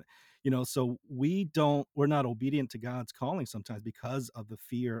giving. They're going to, so we're not obedient to God's calling sometimes because of the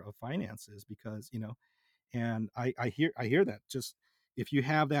fear of finances, because, and I hear that. Just if you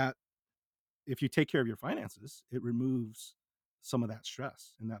have that, if you take care of your finances, it removes some of that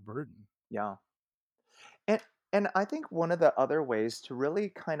stress and that burden. Yeah. And and I think one of the other ways to really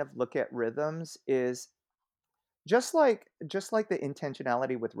kind of look at rhythms is just like the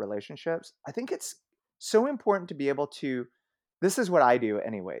intentionality with relationships. I think it's so important to be able to, this is what I do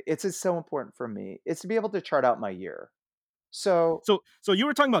anyway. It's so important for me. It's to be able to chart out my year. So, So you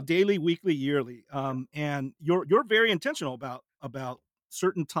were talking about daily, weekly, yearly, and you're very intentional about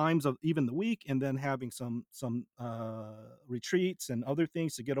certain times of even the week, and then having some retreats and other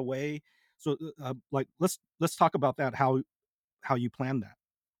things to get away. So, like, let's talk about that. How you plan that?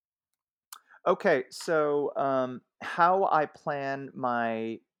 okay, so how I plan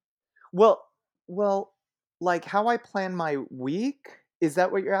my, well, well, like how I plan my week. Is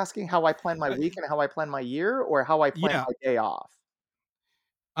that what you're asking? How I plan my Uh, week and how I plan my year, or how I plan yeah, my day off?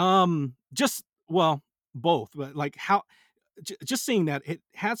 just well, both, but like how just seeing that it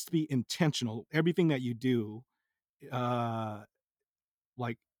has to be intentional. Everything that you do, uh,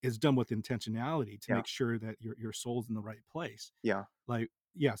 like, is done with intentionality to Yeah, make sure that your soul's in the right place. yeah. Like,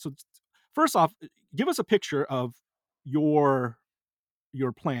 yeah, so first off, give us a picture of your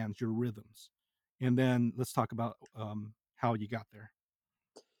your plans, your rhythms, and then let's talk about, how you got there.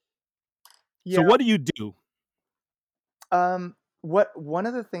 So Yeah. what do you do? What one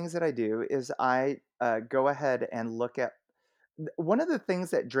of the things that I do is I go ahead and look at one of the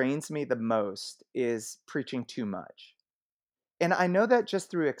things that drains me the most is preaching too much. And I know that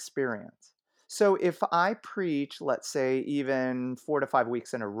just through experience. So if I preach, let's say, even 4 to 5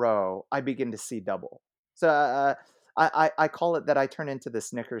 weeks in a row, I begin to see double. So I call it that I turn into the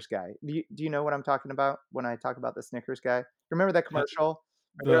Snickers guy. Do you know what I'm talking about when I talk about the Snickers guy? Remember that Uh, commercial?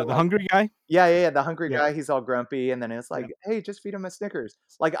 Where they're the like, hungry guy? yeah, the hungry Yeah, guy, he's all grumpy, and then it's like, yeah, "Hey, just feed him a Snickers."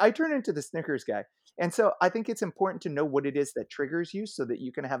 Like, I turn into the Snickers guy, and so I think it's important to know what it is that triggers you so that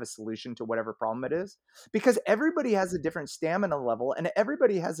you can have a solution to whatever problem it is, because everybody has a different stamina level, and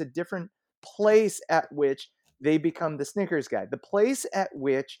everybody has a different place at which they become the Snickers guy, the place at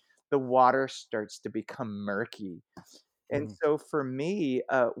which the water starts to become murky, and mhm. so for me,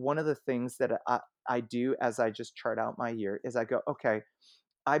 one of the things that I do as I just chart out my year is I go, "Okay,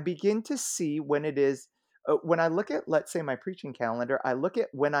 I begin to see when it is when I look at, let's say, my preaching calendar, I look at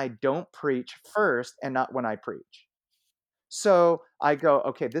when I don't preach first and not when I preach. So I go,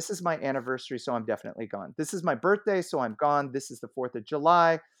 okay, this is my anniversary, so I'm definitely gone. This is my birthday, so I'm gone. This is the 4th of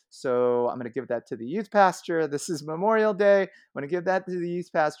July, so I'm going to give that to the youth pastor. This is Memorial Day. I'm going to give that to the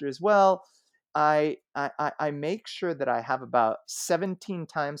youth pastor as well. I make sure that I have about 17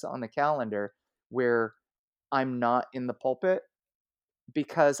 times on the calendar where I'm not in the pulpit,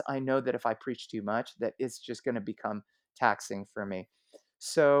 because I know that if I preach too much, that it's just gonna become taxing for me.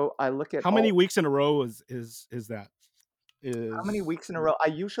 So I look at How many all, weeks in a row is that? how many Is weeks in a row. I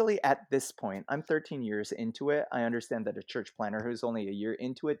usually, at this point, I'm 13 years into it. I understand that a church planner who's only a year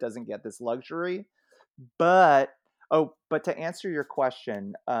into it doesn't get this luxury, but but to answer your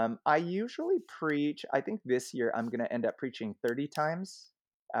question, I usually preach. I think this year I'm gonna end up preaching 30 times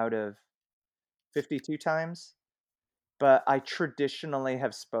out of 52 times. But I traditionally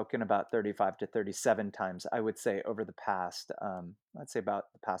have spoken about 35 to 37 times, I would say, over the past, I'd say about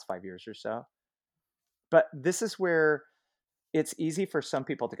the past 5 years or so. But this is where it's easy for some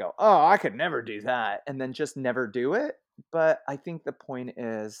people to go, "Oh, I could never do that," and then just never do it. But I think the point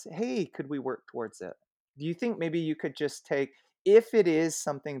is, hey, could we work towards it? Do you think maybe you could just take, if it is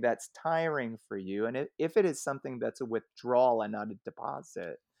something that's tiring for you, and if it is something that's a withdrawal and not a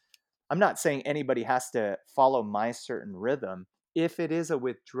deposit, I'm not saying anybody has to follow my certain rhythm. If it is a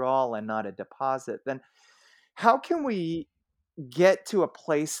withdrawal and not a deposit, then how can we get to a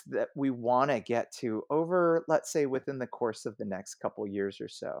place that we want to get to over, let's say, within the course of the next couple years or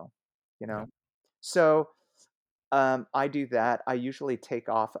so? You yeah. know, so I do that. I usually take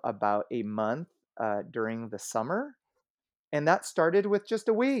off about a month during the summer, and that started with just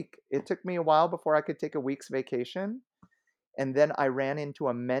a week. It took me a while before I could take a week's vacation, and then I ran into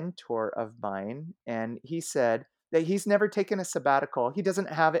a mentor of mine, and he said that he's never taken a sabbatical. He doesn't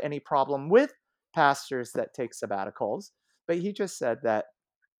have any problem with pastors that take sabbaticals, but he just said that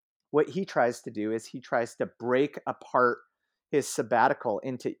what he tries to do is he tries to break apart his sabbatical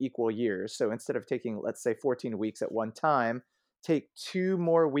into equal years. So instead of taking, let's say, 14 weeks at one time, take 2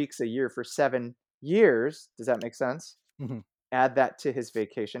 more weeks a year for 7 years. Does that make sense? Mhm. Add that to his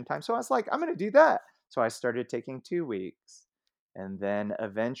vacation time. So I was like, I'm going to do that. So I started taking 2 weeks, and then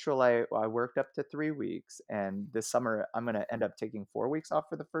eventually I worked up to 3 weeks, and this summer I'm gonna end up taking 4 weeks off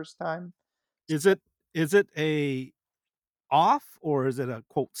for the first time. Is it a off, or is it a,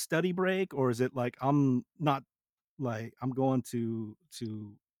 quote, "study break," or is it like, I'm not like, I'm going to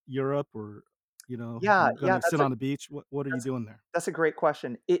Europe, or, Yeah, I'm yeah, gonna sit on the beach? What are you that's doing there? that's a great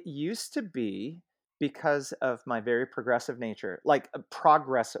question. It used to be because of my very progressive nature, like a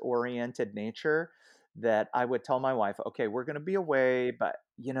progress-oriented nature, that I would tell my wife, "Okay, we're gonna be away, but,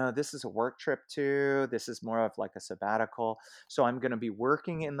 this is a work trip too. This is more of like a sabbatical. So I'm gonna be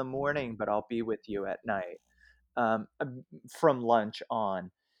working in the morning, but I'll be with you at night, from lunch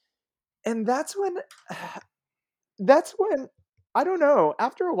on." And that's when I don't know,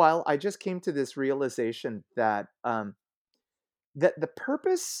 after a while, I just came to this realization that the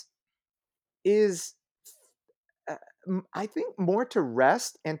purpose is, I think, more to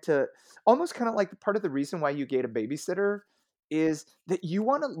rest and to almost kinda like part of the reason why you get a babysitter is that you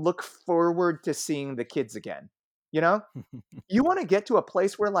wanna look forward to seeing the kids again, you know? You wanna get to a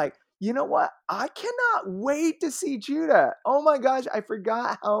place where, like, "You know what? I cannot wait to see Judah. Oh my gosh, I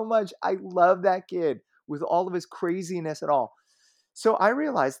forgot how much I love that kid with all of his craziness and all." So I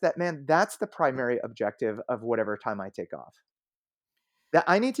realized that, man, that's the primary objective of whatever time I take off. That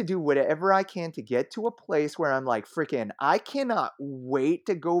I need to do whatever I can to get to a place where I'm like, "Freaking, I cannot wait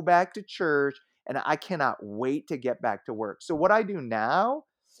to go back to church, and I cannot wait to get back to work." So what I do now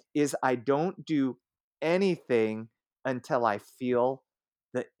is I don't do anything until I feel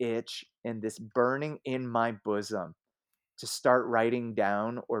the itch and this burning in my bosom to start writing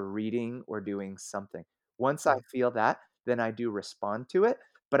down or reading or doing something. Once I Yep, feel that, then I do respond to it,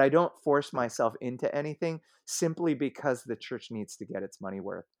 but I don't force myself into anything simply because the church needs to get its money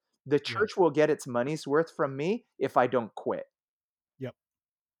worth. The yep, church will get its money's worth from me if I don't quit. yep,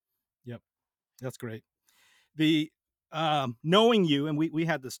 yep, that's great. The, knowing you, and we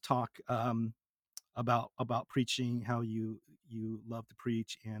had this talk, about preaching, how you love to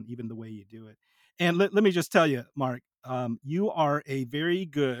preach, and even the way you do it. And let me just tell you, Mark, you are a very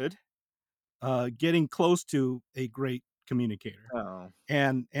good, getting close to a great communicator, Oh,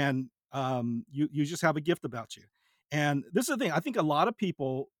 and you just have a gift about you. And this is the thing, I think a lot of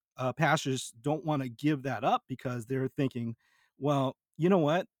people, pastors, don't want to give that up because they're thinking, well, you know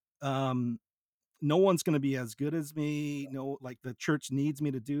what? Um, no one's going to be as good as me. No, like the church needs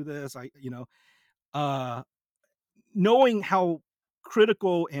me to do this. Uh, Knowing how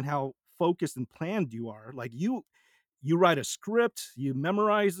critical and how focused and planned you are, like you write a script, you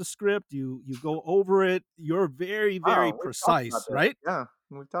memorize the script, you go over it, you're very, very wow, we've talked about precise, this. right? Yeah,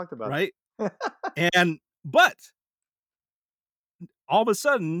 we've talked about Right? this. And but all of a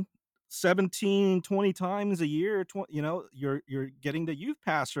sudden, 17, 20 times a year, you're getting the youth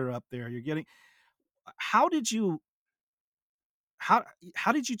pastor up there. You're getting how did you how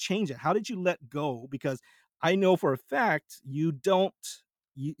how did you change it? How did you let go? Because I know for a fact you don't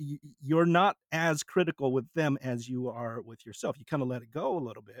you're not as critical with them as you are with yourself. You kind of let it go a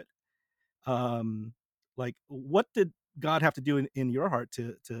little bit. Like, what did God have to do in your heart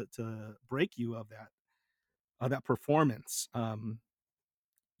to break you of that performance?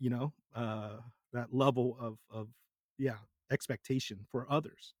 You know, that level of yeah, expectation for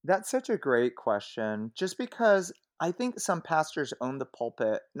others. That's such a great question, just because I think some pastors own the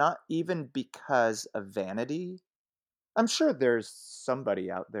pulpit, not even because of vanity. I'm sure there's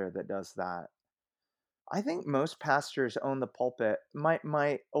somebody out there that does that. I think most pastors own the pulpit.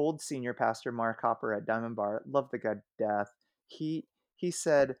 My old senior pastor, Mark Hopper at Diamond Bar, love the guy to death. He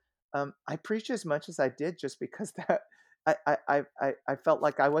said, "I preach as much as I did just because that I felt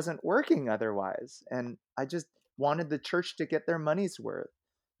like I wasn't working otherwise, and I just wanted the church to get their money's worth."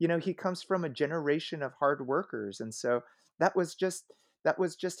 He comes from a generation of hard workers, and so that was just that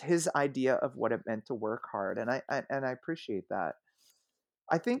was just his idea of what it meant to work hard, and I appreciate that.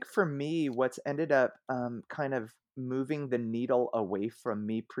 I think for me, what's ended up, kind of moving the needle away from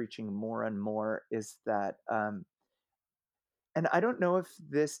me preaching more and more is that, and I don't know if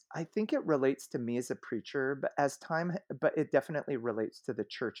I think it relates to me as a preacher, but it definitely relates to the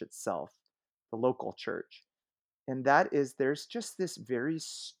church itself, the local church. And that is there's just this very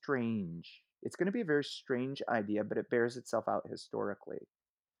strange, it's going to be a very strange idea, but it bears itself out historically.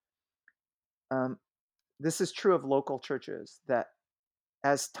 Um, this is true of local churches that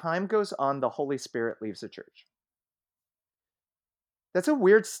as time goes on, the Holy Spirit leaves the church. That's a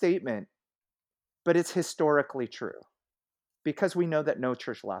weird statement, but it's historically true because we know that no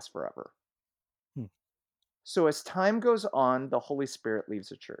church lasts forever. Hmm. So as time goes on, the Holy Spirit leaves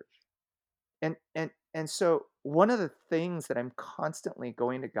the church. And so one of the things that I'm constantly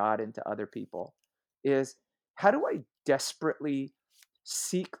going to God and to other people is how do I desperately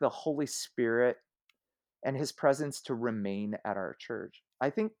seek the Holy Spirit and his presence to remain at our church? I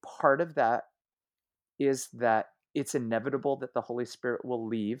think part of that is that it's inevitable that the Holy Spirit will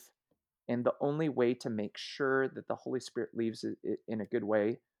leave. And the only way to make sure that the Holy Spirit leaves in a good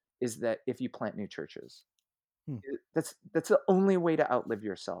way is that if you plant new churches. Hmm. That's the only way to outlive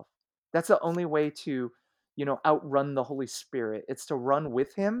yourself. That's the only way to, outrun the Holy Spirit. It's to run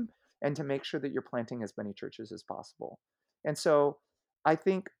with him and to make sure that you're planting as many churches as possible. And so I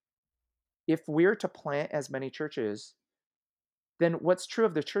think if we're to plant as many churches, then what's true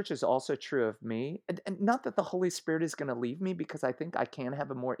of the church is also true of me. And not that the Holy Spirit is going to leave me, because I think I can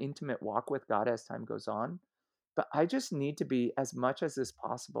have a more intimate walk with God as time goes on. But I just need to be, as much as is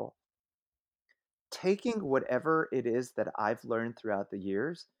possible, taking whatever it is that I've learned throughout the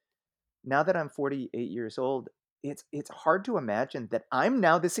years. Now that I'm 48 years old, it's hard to imagine that I'm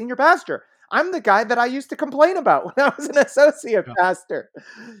now the senior pastor. I'm the guy that I used to complain about when I was an associate Yeah. pastor.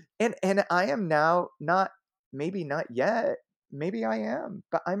 And I am now not, maybe not yet, maybe I am,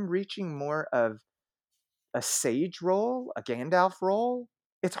 but I'm reaching more of a sage role, a Gandalf role.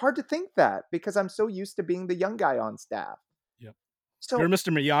 It's hard to think that because I'm so used to being the young guy on staff. Yep. You're So,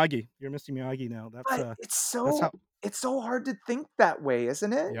 Mr. Miyagi. You're Mr. Miyagi now. but That's how. it's so hard to think that way,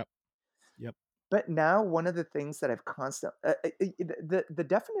 isn't it? Yep. Yep. But now one of the things that I've constant the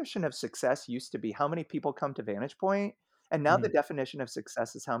definition of success used to be how many people come to Vantage Point, and now the Mhm. definition of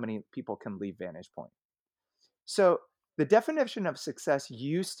success is how many people can leave Vantage Point. So the definition of success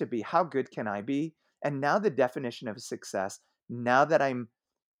used to be how good can I be, and now the definition of success, now that I'm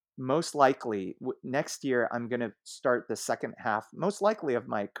most likely next year, I'm going to start the second half, most likely of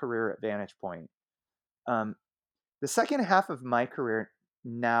my career at Vantage Point. Um, the second half of my career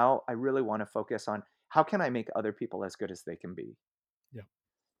now, I really want to focus on how can I make other people as good as they can be. Yep.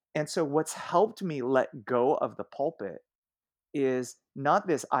 And so, what's helped me let go of the pulpit is not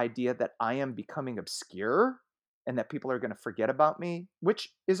this idea that I am becoming obscure and that people are going to forget about me,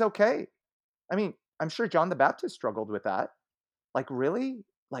 which is okay. I mean, I'm sure John the Baptist struggled with that. Like, really?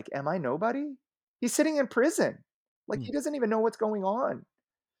 Like, am I nobody? He's sitting in prison. Like, Hmm. he doesn't even know what's going on.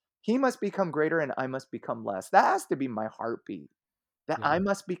 He must become greater and I must become less. That has to be my heartbeat. That Yeah. I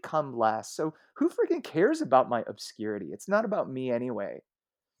must become less. So who freaking cares about my obscurity? It's not about me anyway.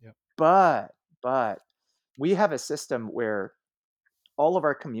 Yep. But we have a system where all of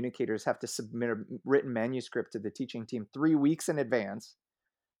our communicators have to submit a written manuscript to the teaching team 3 weeks in advance.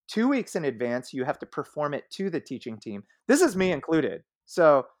 2 weeks in advance, you have to perform it to the teaching team. This is me Mhm. included.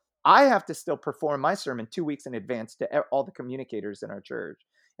 So I have to still perform my sermon 2 weeks in advance to all the communicators in our church.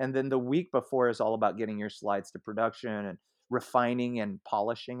 And then the week before is all about getting your slides to production and refining and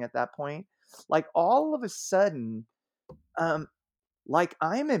polishing at that point. Like all of a sudden, um, like,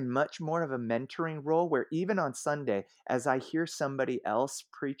 I'm in much more of a mentoring role where even on Sunday, as I hear somebody else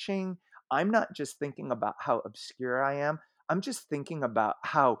preaching, I'm not just thinking about how obscure I am. I'm just thinking about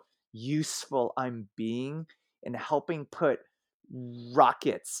how useful I'm being in helping put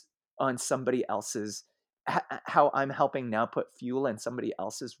rockets on somebody else's, how I'm helping now put fuel in somebody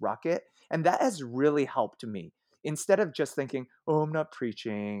else's rocket. And that has really helped me. Instead of just thinking, oh, I'm not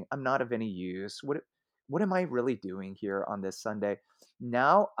preaching, I'm not of any use. What am I really doing here on this Sunday?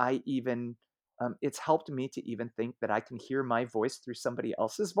 Now I even it's helped me to even think that I can hear my voice through somebody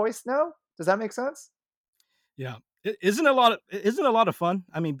else's voice now. Does that make sense? Yeah. Isn't it a lot of fun?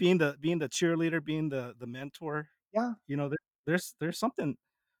 I mean, being the cheerleader, being the mentor, Yeah. there's something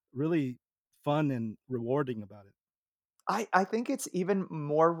really fun and rewarding about it. I think it's even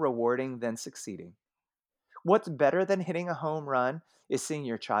more rewarding than succeeding. What's better than hitting a home run is seeing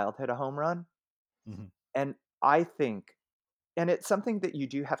your child hit a home run. Mhm. And I think, and it's something that you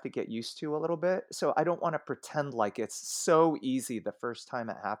do have to get used to a little bit. So I don't want to pretend like it's so easy the first time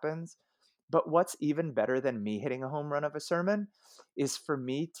it happens. But what's even better than me hitting a home run of a sermon is for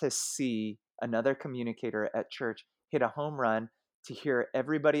me to see another communicator at church hit a home run, to hear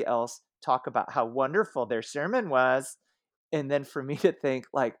everybody else talk about how wonderful their sermon was. And then for me to think,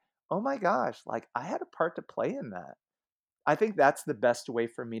 like, oh my gosh, like I had a part to play in that. I think that's the best way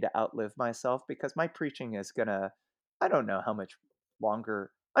for me to outlive myself because my preaching is gonna, I don't know how much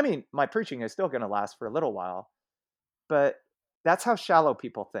longer. I mean, my preaching is still gonna last for a little while, but that's how shallow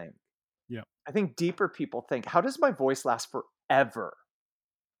people think. Yeah. I think deeper people think, how does my voice last forever?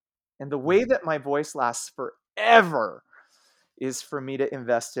 And the way Yeah. that my voice lasts forever is for me to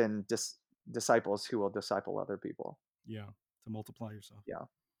invest in disciples who will disciple other people. Yeah. To multiply yourself. Yeah.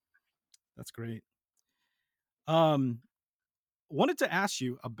 That's great. Um, Wanted to ask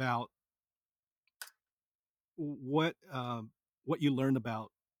you about what, what you learned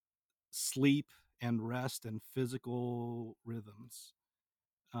about sleep and rest and physical rhythms.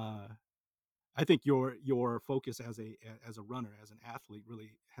 Uh, I think your focus as a runner, as an athlete,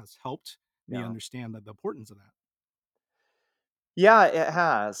 really has helped me Yeah. understand the importance of that. Yeah, it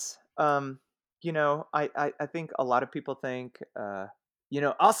has. I think a lot of people think,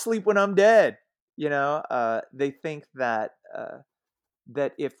 I'll sleep when I'm dead. They think that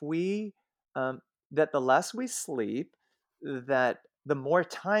if we that the less we sleep, that the more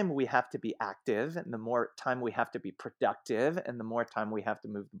time we have to be active, and the more time we have to be productive, and the more time we have to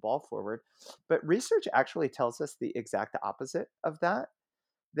move the ball forward. But research actually tells us the exact opposite of that.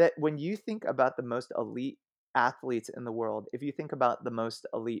 That when you think about the most elite athletes in the world, if you think about the most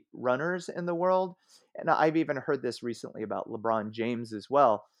elite runners in the world, and I've even heard this recently about LeBron James as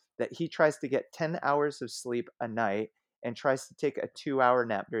well, that he tries to get 10 hours of sleep a night and tries to take a 2-hour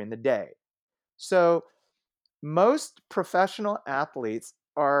nap during the day. So most professional athletes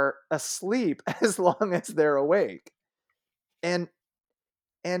are asleep as long as they're awake. And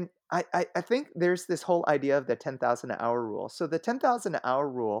I think there's this whole idea of the 10,000 hour rule. So the 10,000 hour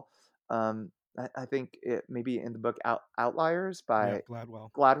rule, I think it maybe in the book Outliers Yeah, by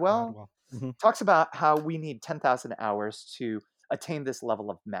Gladwell. Gladwell Gladwell. Mhm. talks about how we need 10,000 hours to attain this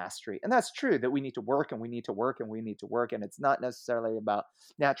level of mastery. And that's true, that we need to work and we need to work and we need to work. And it's not necessarily about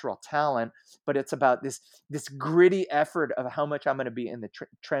natural talent, but it's about this gritty effort of how much I'm going to be in the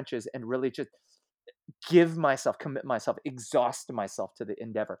trenches and really just give myself, commit myself, exhaust myself to the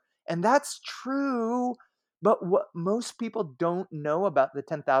endeavor. And that's true. But what most people don't know about the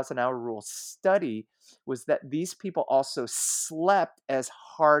 10,000 hour rule study was that these people also slept as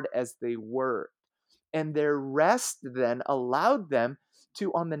hard as they worked. And their rest then allowed them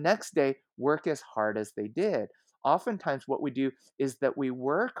to, on the next day, work as hard as they did. Oftentimes, what we do is that we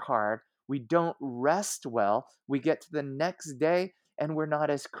work hard, we don't rest well, we get to the next day, and we're not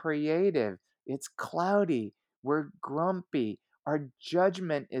as creative. It's cloudy, we're grumpy, our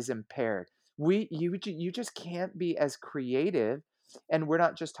judgment is impaired. You just can't be as creative. And we're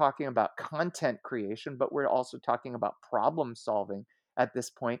not just talking about content creation, but we're also talking about problem solving at this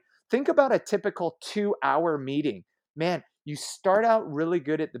point. Think about a typical 2-hour meeting. Man, you start out really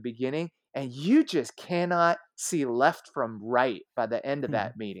good at the beginning and you just cannot see left from right by the end of Mhm.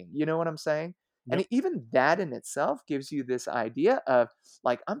 that meeting. You know what I'm saying? Yep. And even that in itself gives you this idea of,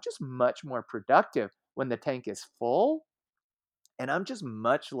 like, I'm just much more productive when the tank is full, and I'm just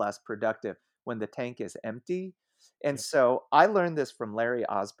much less productive when the tank is empty. And Yep. so I learned this from Larry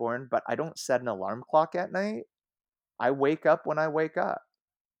Osborne, but I don't set an alarm clock at night. I wake up when I wake up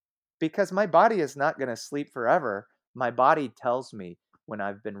because my body is not going to sleep forever. My body tells me when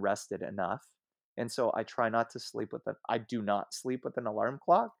I've been rested enough. And so I try not to sleep with I do not sleep with an alarm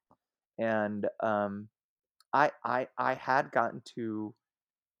clock. And I had gotten to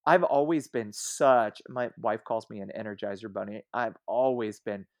I've always been such my wife calls me an energizer bunny. I've always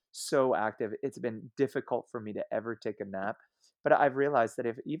been so active. It's been difficult for me to ever take a nap, but I've realized that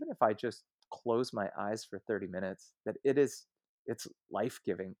if even if I just close my eyes for 30 minutes, that it's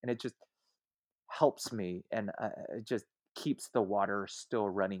life-giving, and it just helps me, and it just keeps the water still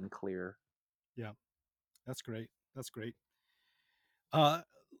running clear. Yeah. That's great. That's great. Uh,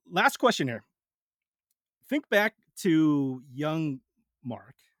 Last question here. Think back to young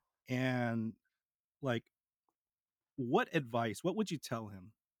Mark and, like, what would you tell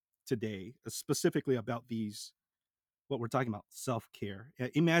him today, specifically about these what we're talking about, self-care?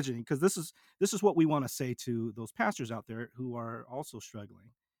 Imagining, because this is what we want to say to those pastors out there who are also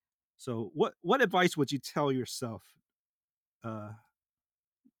struggling. So what advice would you tell yourself, uh,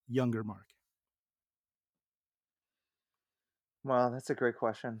 younger Mark? Well, that's a great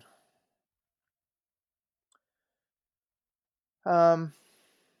question. Um,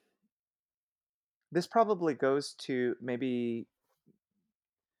 this probably goes to maybe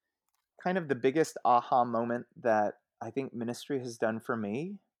kind of the biggest aha moment that I think ministry has done for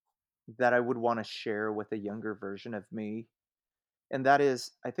me, that I would want to share with a younger version of me. And that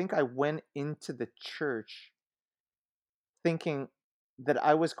is, I think I went into the church thinking that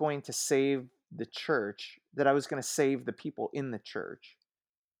I was going to save the church, that I was going to save the people in the church,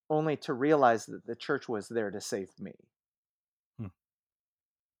 only to realize that the church was there to save me. Hmm.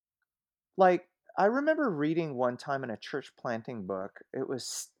 Like, I remember reading one time in a church planting book, it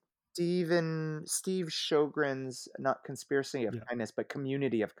was Steve Sjogren's, not Conspiracy of Yeah. Kindness, but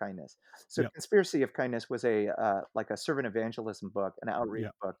Community of Kindness. So Yeah. Conspiracy of Kindness was a like a servant evangelism book, an outreach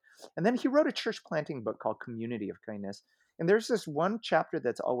Yeah. book. And then he wrote a church planting book called Community of Kindness. And there's this one chapter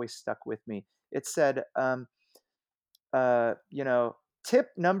that's always stuck with me. It said, tip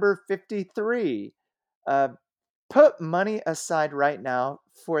number 53, uh, put money aside right now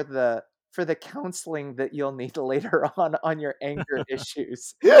for the for the counseling that you'll need later on your anger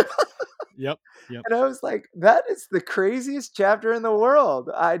issues. Yep. Yep. And I was like, that is the craziest chapter in the world.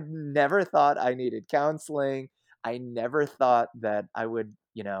 I never thought I needed counseling. I never thought that I would,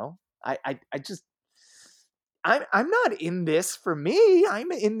 I just I'm not in this for me.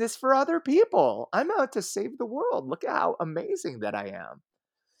 I'm in this for other people. I'm out to save the world. Look at how amazing that I am.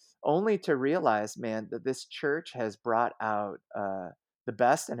 Only to realize, man, that this church has brought out the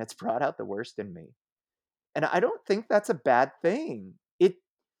best and it's brought out the worst in me. And I don't think that's a bad thing.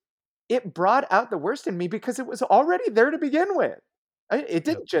 It brought out the worst in me because it was already there to begin with. It Yep.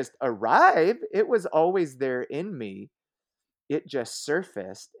 didn't just arrive, it was always there in me. It just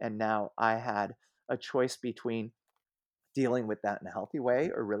surfaced. And now I had a choice between dealing with that in a healthy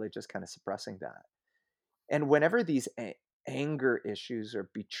way or really just kind of suppressing that. And whenever these anger issues or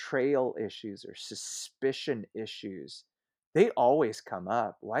betrayal issues or suspicion issues, they always come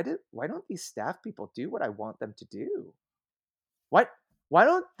up. Why don't these staff people do what I want them to do? What why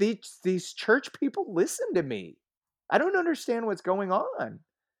don't these church people listen to me? I don't understand what's going on.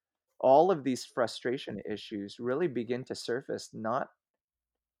 All of these frustration issues really begin to surface. Not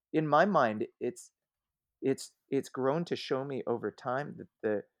in my mind, it's grown to show me over time that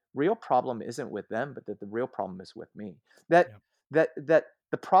the real problem isn't with them, but that the real problem is with me. That Yep. that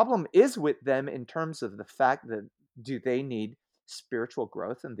the problem is with them in terms of the fact that do they need spiritual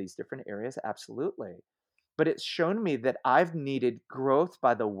growth in these different areas? Absolutely. But it's shown me that I've needed growth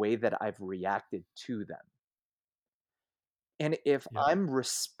by the way that I've reacted to them. And if Yep. I'm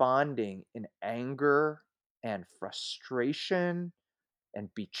responding in anger and frustration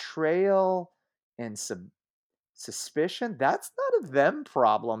and betrayal and suspicion, that's not a them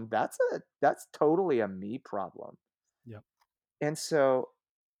problem. That's totally a me problem. Yep. And so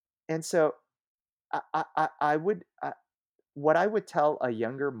and so I would what I would tell a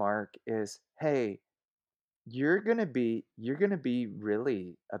younger Mark is, hey, you're gonna be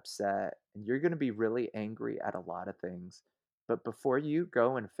really upset and you're gonna be really angry at a lot of things. But before you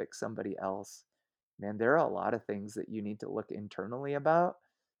go and fix somebody else, man, there are a lot of things that you need to look internally about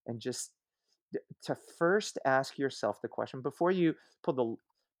and just to first ask yourself the question before you pull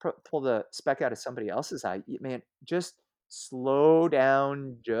the pull the speck out of somebody else's eye. Man, just slow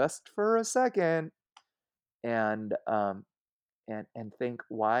down just for a second and and think,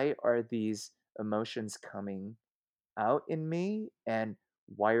 why are these emotions coming out in me, and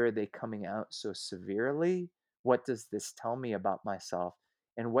why are they coming out so severely? What does this tell me about myself?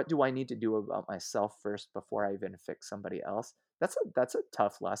 And what do I need to do about myself first before I even fix somebody else? That's a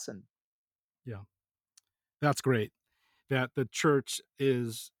tough lesson. Yeah. That's great. That the church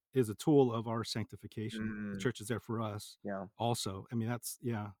is a tool of our sanctification. The Mm, church is there for us yeah. also. I mean, that's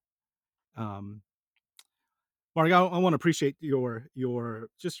yeah. Um, Mark, I wanna appreciate your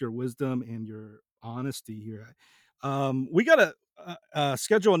just your wisdom and your honesty here. We gotta,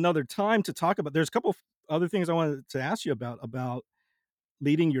 schedule another time to talk about there's a couple of other things I wanted to ask you about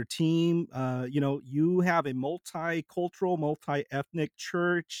leading your team. You have a multicultural, multi-ethnic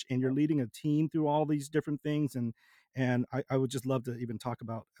church, and you're leading a team through all these different things, and I would just love to even talk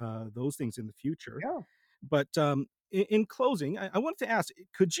about, those things in the future. Yeah, But, in closing, I wanted to ask,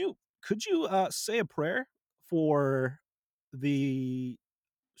 could you, say a prayer for the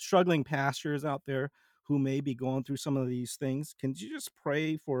struggling pastors out there who may be going through some of these things? Can you just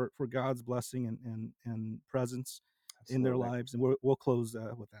pray for God's blessing and presence in their absolutely. lives? And we'll close,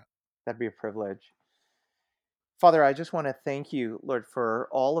 with that. That'd be a privilege. Father, I just want to thank you, Lord, for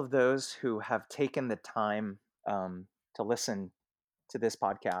all of those who have taken the time to listen to this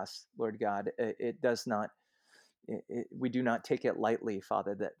podcast. Lord God, it does not we do not take it lightly,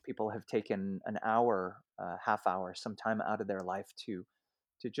 Father, that people have taken an hour, half hour, some time out of their life to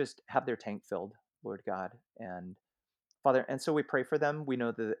just have their tank filled, Lord God. And Father, and so we pray for them. We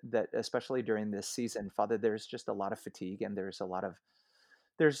know that especially during this season, Father, there's just a lot of fatigue and there's a lot of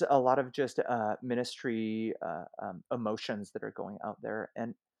just ministry emotions that are going out there.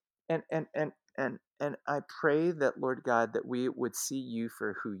 And and and and I pray that, Lord God, that we would see you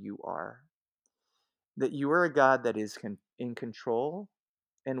for who you are, that you are a God that is in control.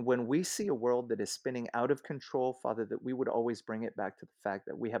 And when we see a world that is spinning out of control, Father, that we would always bring it back to the fact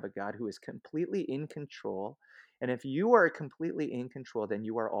that we have a God who is completely in control. And if you are completely in control, then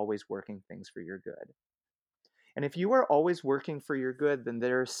you are always working things for your good. And if you are always working for your good, then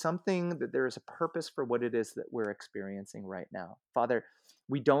there is something that there is a purpose for what it is that we're experiencing right now. Father,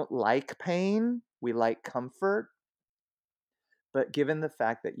 we don't like pain, we like comfort. But given the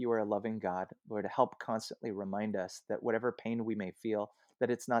fact that you are a loving God, Lord, help constantly remind us that whatever pain we may feel, that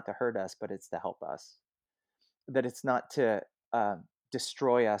it's not to hurt us, but it's to help us. That it's not to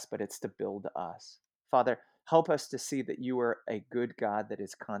destroy us, but it's to build us. Father, help us to see that you are a good God that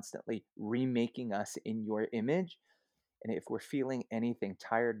is constantly remaking us in your image. And if we're feeling anything,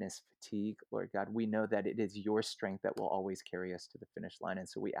 tiredness, fatigue, Lord God, we know that it is your strength that will always carry us to the finish line. And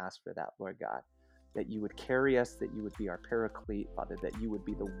so we ask for that, Lord God, that you would carry us, that you would be our paraclete, Father, that you would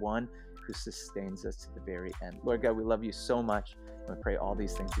be the one who sustains us to the very end. Lord God, we love you so much. And we pray all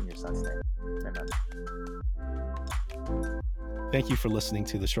these things in your Son's name. Amen. Thank you for listening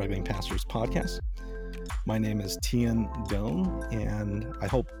to the Struggling Pastors podcast. My name is Tian Doan, and I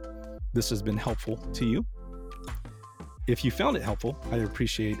hope this has been helpful to you. If you found it helpful, I'd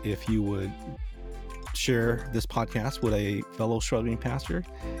appreciate if you would share this podcast with a fellow struggling pastor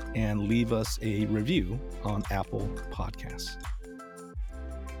and leave us a review on Apple Podcasts.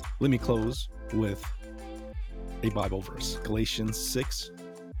 Let me close with a Bible verse, Galatians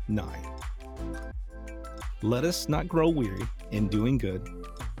 6:9. Let us not grow weary in doing good,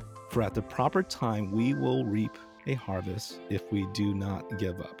 for at the proper time we will reap a harvest if we do not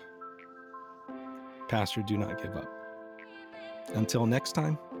give up. Pastor, do not give up. Until next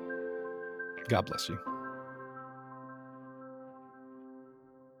time, God bless you.